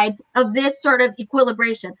terrified of this sort of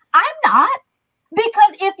equilibration. I'm not,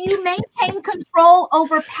 because if you maintain control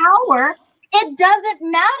over power, it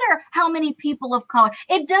doesn't matter how many people of color,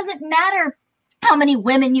 it doesn't matter how many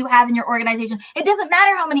women you have in your organization, it doesn't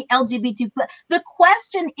matter how many LGBT. The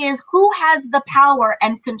question is who has the power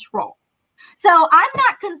and control. So I'm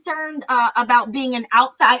not concerned about being an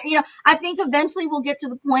outsider. I think eventually we'll get to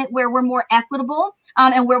the point where we're more equitable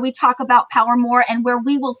and where we talk about power more and where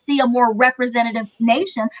we will see a more representative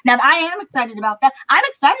nation. Now, I am excited about that. I'm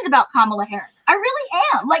excited about Kamala Harris. I really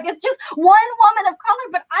am. Like, it's just one woman of color,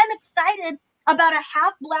 but I'm excited about a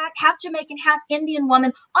half Black, half Jamaican, half Indian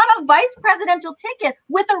woman on a vice presidential ticket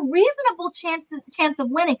with a reasonable chance of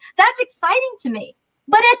winning. That's exciting to me.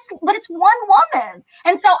 But it's one woman.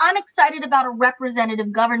 And so I'm excited about a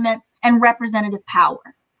representative government and representative power.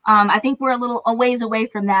 I think we're a ways away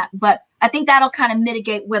from that, but I think that'll kind of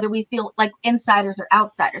mitigate whether we feel like insiders or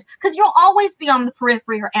outsiders, because you'll always be on the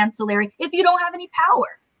periphery or ancillary if you don't have any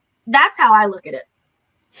power. That's how I look at it.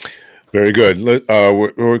 Very good.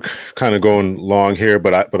 We're kind of going long here,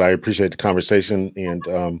 but I appreciate the conversation, and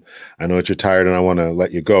I know that you're tired, and I want to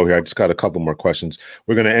let you go here. I just got a couple more questions.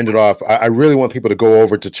 We're going to end it off. I really want people to go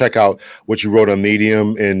over to check out what you wrote on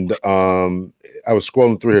Medium, and I was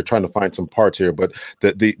scrolling through here trying to find some parts here, but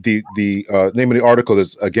the name of the article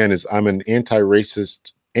is I'm an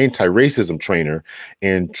anti-racism trainer,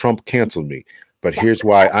 and Trump canceled me, but here's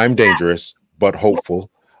why I'm dangerous but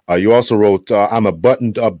hopeful. You also wrote, I'm a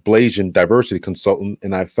buttoned-up Blasian diversity consultant,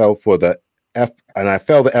 and I fell the F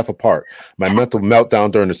apart. My mental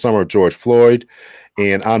meltdown during the summer of George Floyd,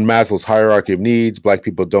 and on Maslow's hierarchy of needs, Black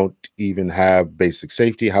people don't even have basic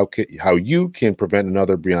safety. How you can prevent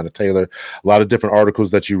another Breonna Taylor. A lot of different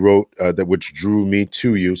articles that you wrote which drew me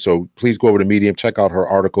to you. So please go over to Medium, check out her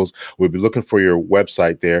articles. We'll be looking for your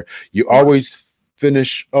website there. You always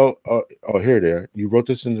finish. Here there. You wrote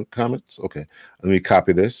this in the comments. Okay, let me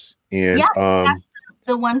copy this. And that's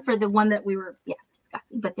the one for the one that we were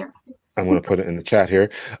discussing, but there. I'm going to put it in the chat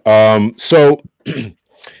here. So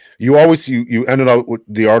you ended up with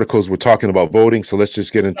the articles we're talking about voting. So let's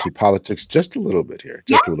just get into politics just a little bit here.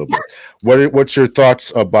 A little bit. What's your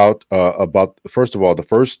thoughts about first of all, the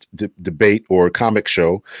first debate or comic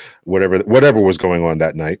show, whatever was going on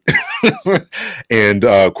that night, and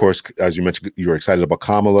of course, as you mentioned, you were excited about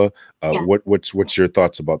Kamala. What's your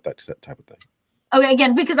thoughts about that type of thing? Okay,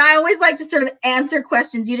 again, because I always like to sort of answer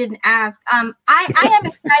questions you didn't ask. I am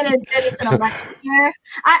excited that it's an election year.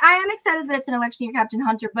 I am excited that it's an election year, Captain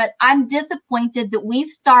Hunter, but I'm disappointed that we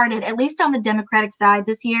started, at least on the Democratic side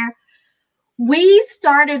this year, we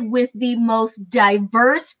started with the most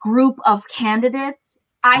diverse group of candidates,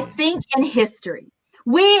 I think, in history.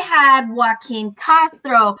 We had Joaquin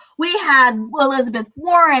Castro, we had Elizabeth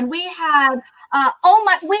Warren, we had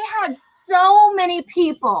we had so many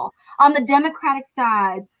people on the Democratic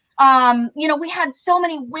side. We had so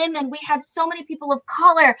many women, we had so many people of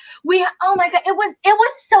color. Oh my God, it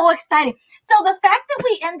was so exciting. So the fact that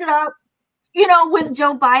we ended up with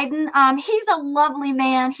Joe Biden, he's a lovely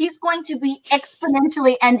man. He's going to be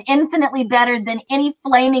exponentially and infinitely better than any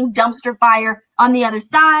flaming dumpster fire on the other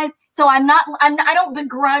side. So I don't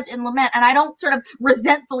begrudge and lament, and I don't sort of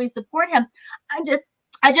resentfully support him.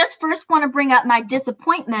 I just first want to bring up my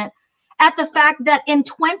disappointment at the fact that in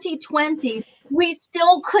 2020, we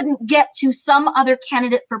still couldn't get to some other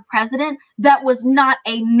candidate for president that was not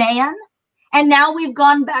a man. And now we've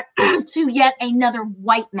gone back to yet another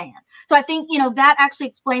white man. So I think, that actually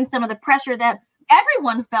explains some of the pressure that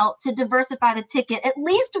everyone felt to diversify the ticket, at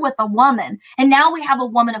least with a woman. And now we have a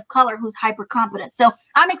woman of color who's hyper competent. So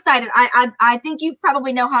I'm excited. I think you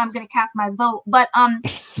probably know how I'm going to cast my vote, but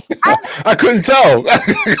I couldn't tell.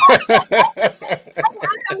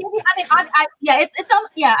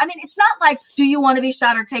 I mean, it's not like, do you want to be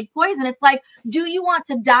shot or take poison? It's like, do you want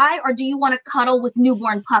to die or do you want to cuddle with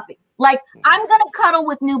newborn puppies? Like, I'm gonna cuddle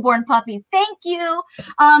with newborn puppies. Thank you.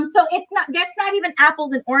 So that's not even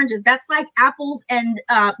apples and oranges. That's like apples and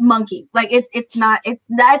monkeys. Like that's not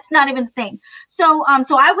even the same. So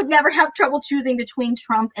I would never have trouble choosing between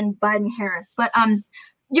Trump and Biden Harris. But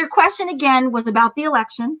your question again was about the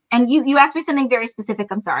election, and you asked me something very specific.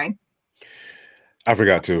 I'm sorry. I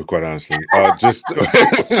forgot to, quite honestly. Just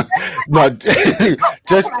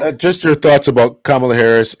just your thoughts about Kamala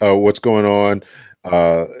Harris. What's going on?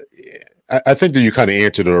 I think that you kind of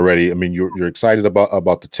answered it already. I mean, you're excited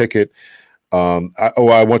about the ticket. I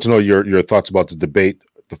want to know your thoughts about the debate,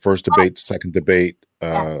 the first debate, second debate.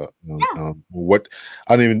 What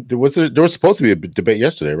I don't even there was supposed to be a debate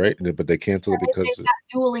yesterday, right? But they canceled it because got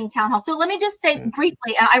dueling town hall. So let me just say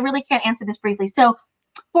briefly. I really can't answer this briefly. So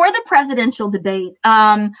for the presidential debate,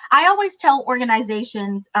 I always tell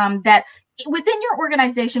organizations that within your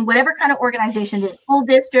organization, whatever kind of organization it is, school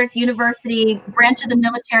district, university, branch of the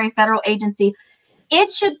military, federal agency, it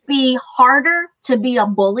should be harder to be a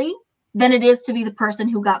bully than it is to be the person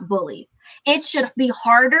who got bullied. It should be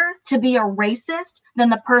harder to be a racist than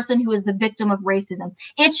the person who is the victim of racism.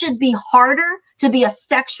 It should be harder to be a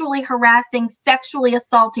sexually harassing, sexually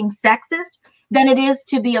assaulting sexist than it is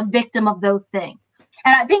to be a victim of those things.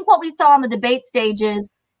 And I think what we saw on the debate stage is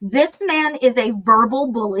this man is a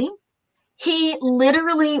verbal bully. He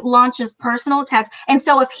literally launches personal attacks. And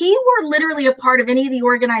so if he were literally a part of any of the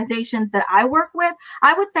organizations that I work with,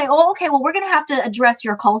 I would say, oh, okay, well, we're going to have to address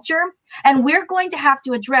your culture, and we're going to have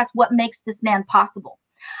to address what makes this man possible.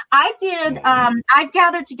 I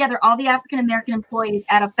gathered together all the African-American employees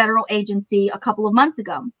at a federal agency a couple of months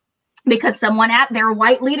ago, because someone at their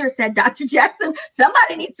white leader said, Dr. Jackson,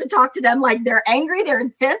 somebody needs to talk to them. Like, they're angry, they're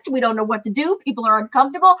incensed, we don't know what to do, people are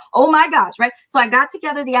uncomfortable. Oh my gosh, right? So I got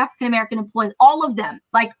together the African-American employees, all of them.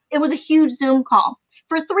 Like, it was a huge Zoom call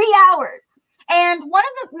for 3 hours. And one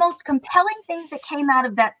of the most compelling things that came out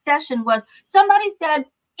of that session was somebody said,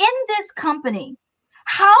 in this company,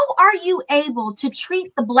 how are you able to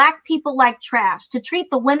treat the Black people like trash, to treat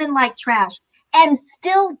the women like trash, and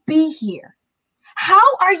still be here? How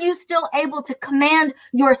are you still able to command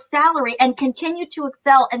your salary and continue to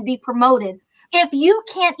excel and be promoted if you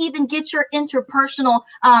can't even get your interpersonal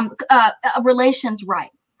relations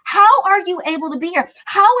right? How are you able to be here?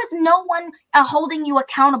 How is no one holding you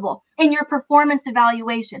accountable in your performance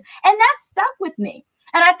evaluation? And that stuck with me.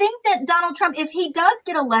 And I think that Donald Trump, if he does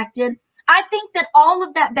get elected, I think that all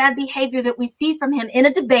of that bad behavior that we see from him in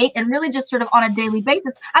a debate and really just sort of on a daily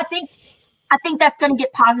basis, I think that's going to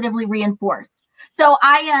get positively reinforced. So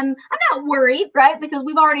I'm not worried, right? Because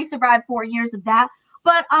we've already survived 4 years of that.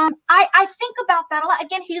 But I think about that a lot.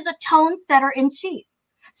 Again, he's a tone setter in chief.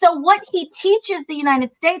 So what he teaches the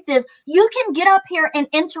United States is you can get up here and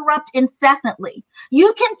interrupt incessantly.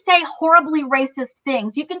 You can say horribly racist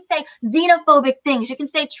things. You can say xenophobic things. You can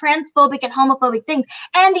say transphobic and homophobic things,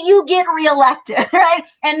 and you get reelected, right?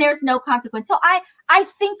 And there's no consequence. So I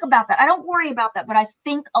think about that. I don't worry about that, but I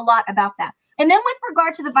think a lot about that. And then with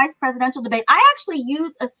regard to the vice presidential debate, I actually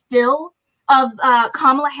used a still of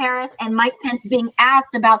Kamala Harris and Mike Pence being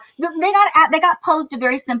asked about, they got posed a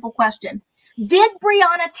very simple question. Did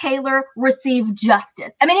Breonna Taylor receive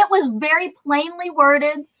justice? I mean, it was very plainly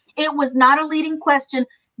worded. It was not a leading question.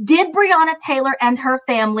 Did Breonna Taylor and her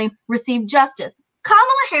family receive justice?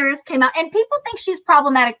 Kamala Harris came out, and people think she's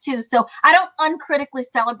problematic too. So I don't uncritically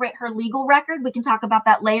celebrate her legal record. We can talk about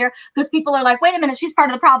that later, because people are like, wait a minute, she's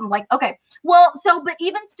part of the problem. Like, okay, well, so, but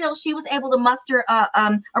even still, she was able to muster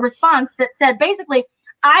a response that said basically,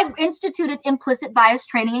 I've instituted implicit bias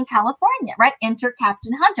training in California, right? Enter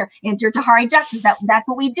Captain Hunter, enter Tahari Jackson. That's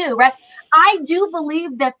what we do, right? I do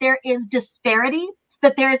believe that there is disparity,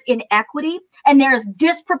 that there's inequity, and there's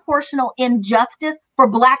disproportional injustice for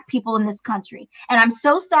Black people in this country. And I'm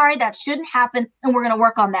so sorry, that shouldn't happen, and we're going to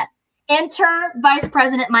work on that. Enter Vice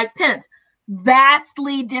President Mike Pence.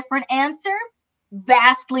 Vastly different answer,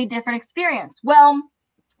 vastly different experience. Well,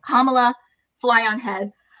 Kamala, fly on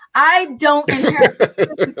head. I don't inherit.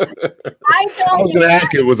 I I was going to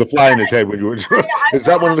ask you, was a fly in his head when you were. Is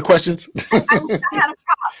that one of the questions? I wish I had a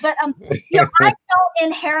prop, but I don't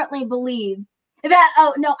inherently believe that.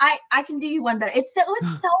 Oh no, I can do you one better. It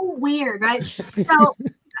was so weird, right? So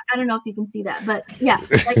I don't know if you can see that, but yeah,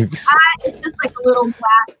 like it's just like a little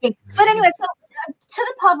black thing. But anyway, so to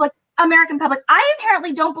the public, American public, I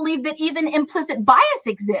inherently don't believe that even implicit bias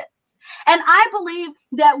exists. And I believe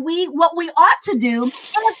that what we ought to do is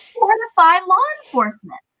fortify law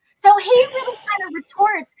enforcement. So he really kind of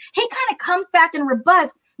retorts, he kind of comes back and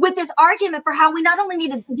rebuts with this argument for how we not only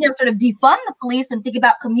need to sort of defund the police and think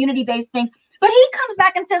about community-based things, but he comes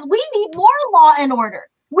back and says we need more law and order.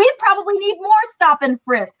 We probably need more stop and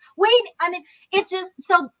frisk. It's just,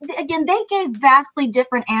 so again, they gave vastly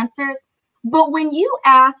different answers. But when you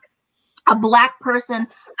ask a Black person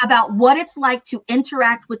about what it's like to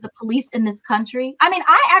interact with the police in this country. I mean,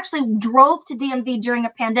 I actually drove to DMV during a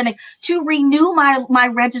pandemic to renew my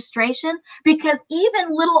registration, because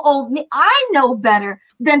even little old me, I know better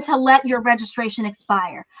than to let your registration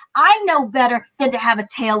expire. I know better than to have a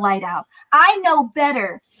tail light out. I know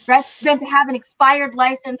better, right, than to have an expired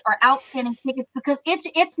license or outstanding tickets, because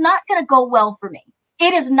it's not going to go well for me.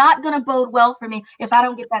 It is not going to bode well for me if I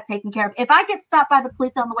don't get that taken care of. If I get stopped by the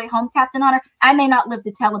police on the way home, Captain Hunter, I may not live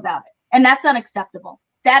to tell about it. And that's unacceptable.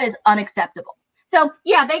 That is unacceptable. So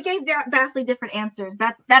yeah, they gave vastly different answers.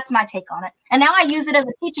 That's my take on it. And now I use it as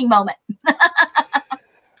a teaching moment.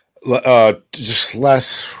 Just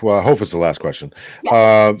well, I hope it's the last question.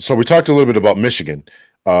 Yeah. So we talked a little bit about Michigan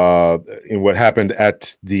and what happened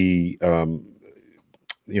at the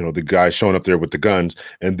the guy showing up there with the guns,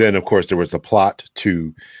 and then of course there was the plot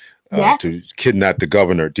to kidnap the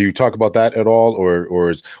governor. Do you talk about that at all, or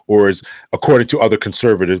is according to other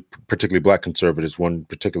conservatives, particularly Black conservatives, one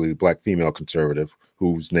particularly Black female conservative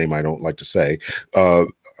whose name I don't like to say,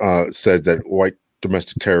 says that white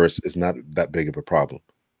domestic terrorists is not that big of a problem?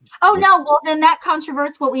 Oh, no. Well, then that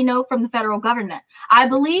controverts what we know from the federal government. I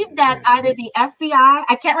believe that either the FBI,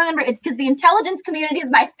 I can't remember it, because the intelligence community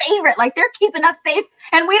is my favorite. Like, they're keeping us safe,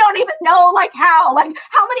 and we don't even know how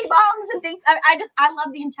many bombs and things. I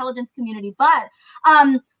love the intelligence community. But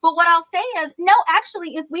what I'll say is, no,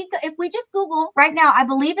 actually, if we just Google right now, I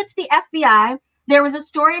believe it's the FBI. There was a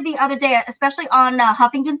story the other day, especially on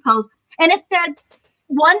Huffington Post, and it said,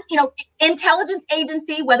 one, intelligence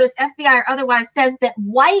agency, whether it's FBI or otherwise, says that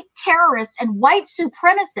white terrorists and white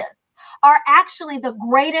supremacists are actually the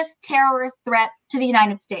greatest terrorist threat to the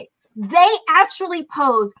United States. They actually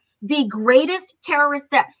pose the greatest terrorist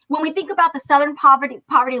threat. When we think about the Southern Poverty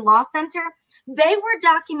Law Center, they were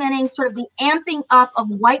documenting sort of the amping up of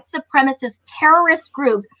white supremacist terrorist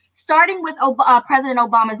groups, starting with President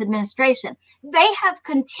Obama's administration. They have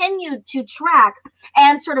continued to track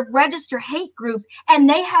and sort of register hate groups, and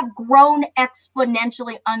they have grown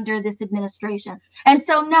exponentially under this administration. And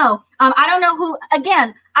so, no, I don't know who,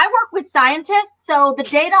 again, I work with scientists, so the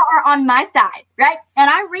data are on my side, right?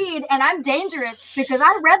 And I read, and I'm dangerous because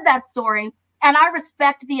I read that story, and I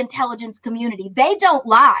respect the intelligence community. They don't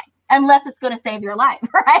lie unless it's going to save your life,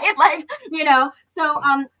 right? So,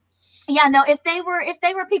 yeah, no, if they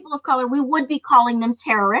were people of color, we would be calling them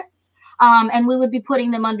terrorists, and we would be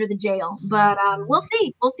putting them under the jail. But we'll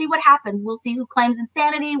see what happens. We'll see who claims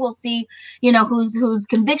insanity. We'll see, whose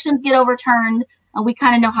convictions get overturned. We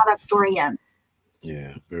kind of know how that story ends.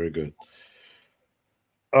 Yeah, very good.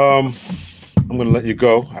 I'm going to let you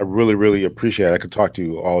go. I really, really appreciate it. I could talk to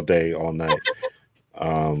you all day, all night.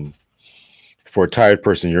 For a tired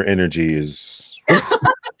person, your energy is. You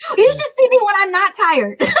should see me when I'm not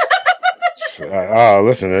tired.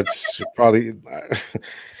 Listen, it's probably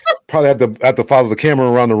have to follow the camera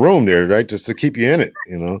around the room there, right? Just to keep you in it,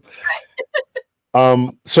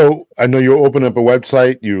 So I know you're opening up a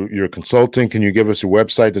website. You're consulting. Can you give us your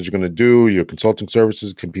website that you're going to do? Your consulting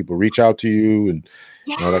services. Can people reach out to you and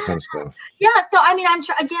all that Yeah. kind of stuff? Yeah, so I mean,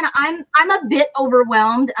 again, I'm a bit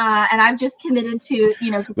overwhelmed, and I've just committed to to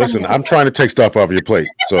sending Listen, it. I'm trying to take stuff off your plate.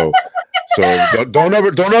 So don't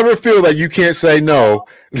ever feel that you can't say no.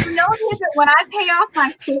 No, that when I pay off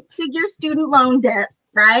my six-figure student loan debt,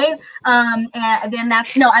 right? And then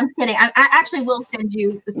that's no, I'm kidding. I actually will send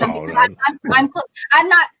you some No, because no, I'm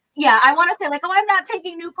not. Yeah, I want to say like, oh, I'm not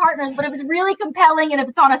taking new partners, but if it's really compelling, and if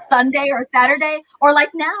it's on a Sunday or a Saturday, or like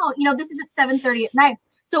now, this is at 7:30 at night,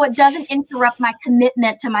 so it doesn't interrupt my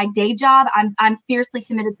commitment to my day job. I'm fiercely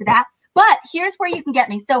committed to that. But here's where you can get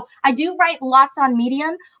me. So I do write lots on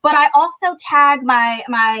Medium, but I also tag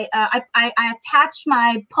I attach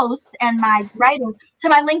my posts and my writings to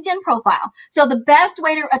my LinkedIn profile. So the best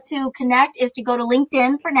way to connect is to go to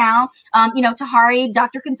LinkedIn for now. Tahari,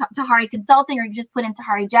 Tahari Consulting, or you just put in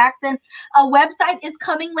Tahari Jackson. A website is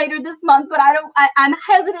coming later this month, but I'm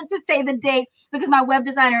hesitant to say the date because my web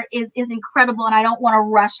designer is incredible and I don't want to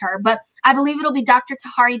rush her. But I believe it'll be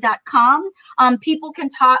drtahari.com. People can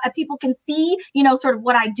talk. People can see, sort of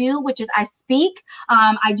what I do, which is I speak.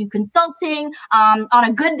 I do consulting on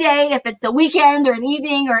a good day, if it's a weekend or an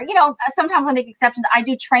evening, or sometimes I make exceptions. I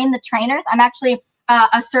do train the trainers. I'm actually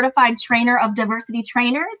a certified trainer of diversity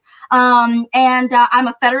trainers, and I'm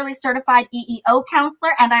a federally certified EEO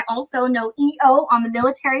counselor, and I also know EO on the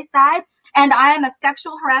military side. And I am a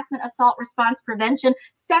sexual harassment assault response prevention,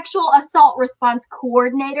 sexual assault response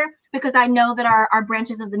coordinator, because I know that our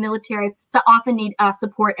branches of the military so often need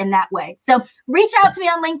support in that way. So reach out to me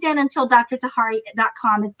on LinkedIn until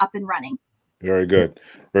drtahari.com is up and running. very good,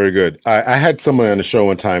 very good. I had someone on the show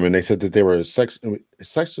one time, and they said that they were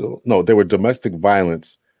they were domestic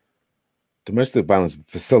violence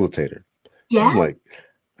facilitator. I'm Yeah. like,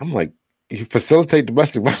 I'm like, you facilitate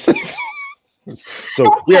domestic violence?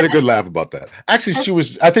 So we had a good laugh about that. Actually,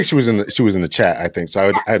 I think she was in the chat. I think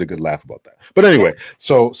so. I had a good laugh about that. But anyway,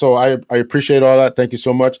 so I appreciate all that. Thank you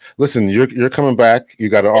so much. Listen, you're coming back. You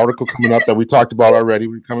got an article coming up that we talked about already.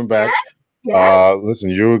 We're coming back. Listen,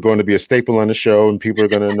 you're going to be a staple on the show, and people are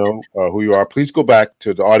going to know who you are. Please go back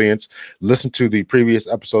to the audience, listen to the previous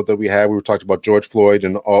episode that we had. We were talking about George Floyd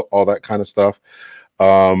and all that kind of stuff.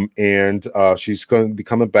 And she's going to be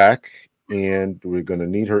coming back, and we're going to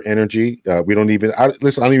need her energy. We don't even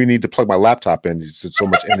listen. I don't even need to plug my laptop in. It's so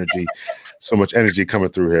much energy coming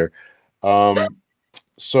through here.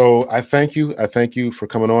 So I thank you. I thank you for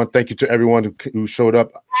coming on. Thank you to everyone who showed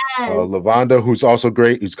up. Lavonda, who's also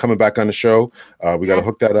great, who's coming back on the show. We got to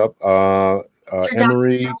hook that up.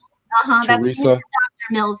 Emery, That's Teresa. Dr.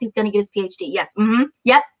 Mills. He's going to get his PhD. Yes. Mm-hmm.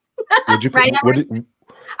 Yep. What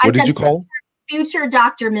did you call him? Future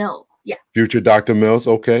Dr. Mills. Yeah. Future Dr. Mills.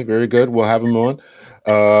 Okay, very good. We'll have him on.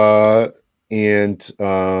 And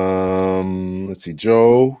let's see,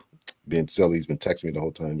 Joe. Being silly, he's been texting me the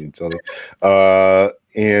whole time. Being silly.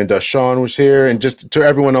 And Sean was here, and just to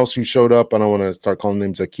everyone else who showed up. I don't want to start calling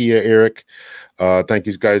names. Akia, Eric. Thank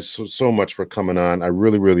you guys so much for coming on. I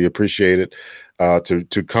really, really appreciate it.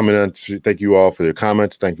 To coming on. Thank you all for your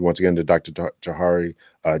comments. Thank you once again to Dr. Tahari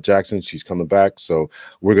Jackson. She's coming back. So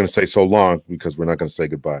we're going to say so long because we're not going to say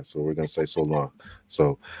goodbye. So we're going to say so long.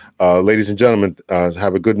 So, ladies and gentlemen,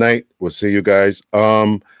 have a good night. We'll see you guys.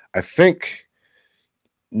 I think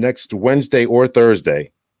next Wednesday or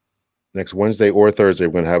Thursday, we're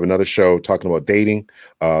going to have another show talking about dating.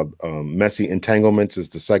 Messy Entanglements is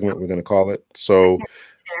the segment we're going to call it. So,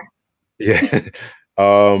 yeah.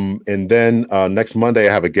 And then next Monday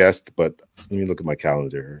I have a guest, but let me look at my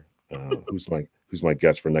calendar. Who's my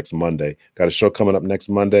guest for next Monday? Got a show coming up next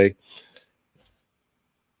Monday.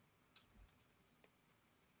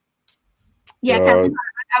 Yeah, Captain,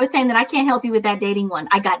 I was saying that I can't help you with that dating one.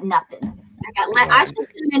 I got nothing. I should come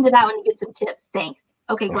into that one to get some tips. Thanks.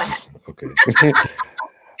 Okay, go ahead. Okay.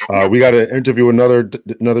 We got to interview another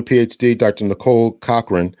PhD, Dr. Nicole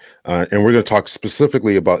Cochran, and we're going to talk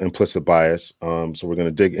specifically about implicit bias. So we're going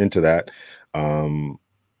to dig into that, and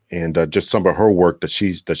just some of her work that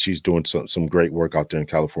she's doing some great work out there in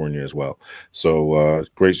California as well. So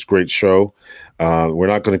great show. We're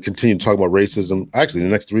not going to continue to talk about racism. Actually, the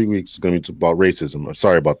next 3 weeks is going to be about racism. I'm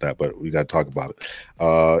sorry about that, but we got to talk about it.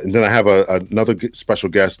 And then I have another special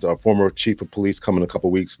guest, a former chief of police, coming in a couple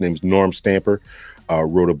of weeks. His name's Norm Stamper.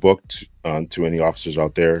 wrote a book to any officers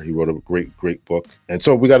out there. He wrote a great book. And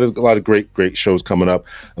so we got a lot of great shows coming up.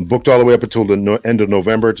 I'm booked all the way up until the end of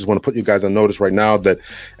November. Just want to put you guys on notice right now that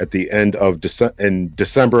at the end of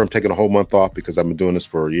December, I'm taking a whole month off because I've been doing this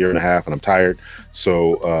for a year and a half and I'm tired.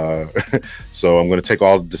 So so I'm going to take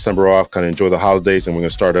all of December off, kind of enjoy the holidays, and we're going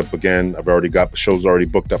to start up again. I've already got the shows already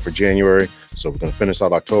booked up for January. So we're going to finish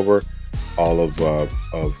out October, all of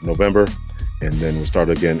November. And then we'll start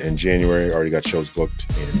again in January. Already got shows booked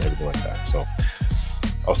and everything like that. So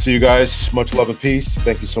I'll see you guys. Much love and peace.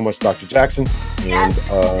 Thank you so much, Dr. Jackson. And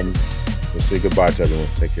we'll say goodbye to everyone.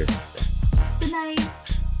 Take care.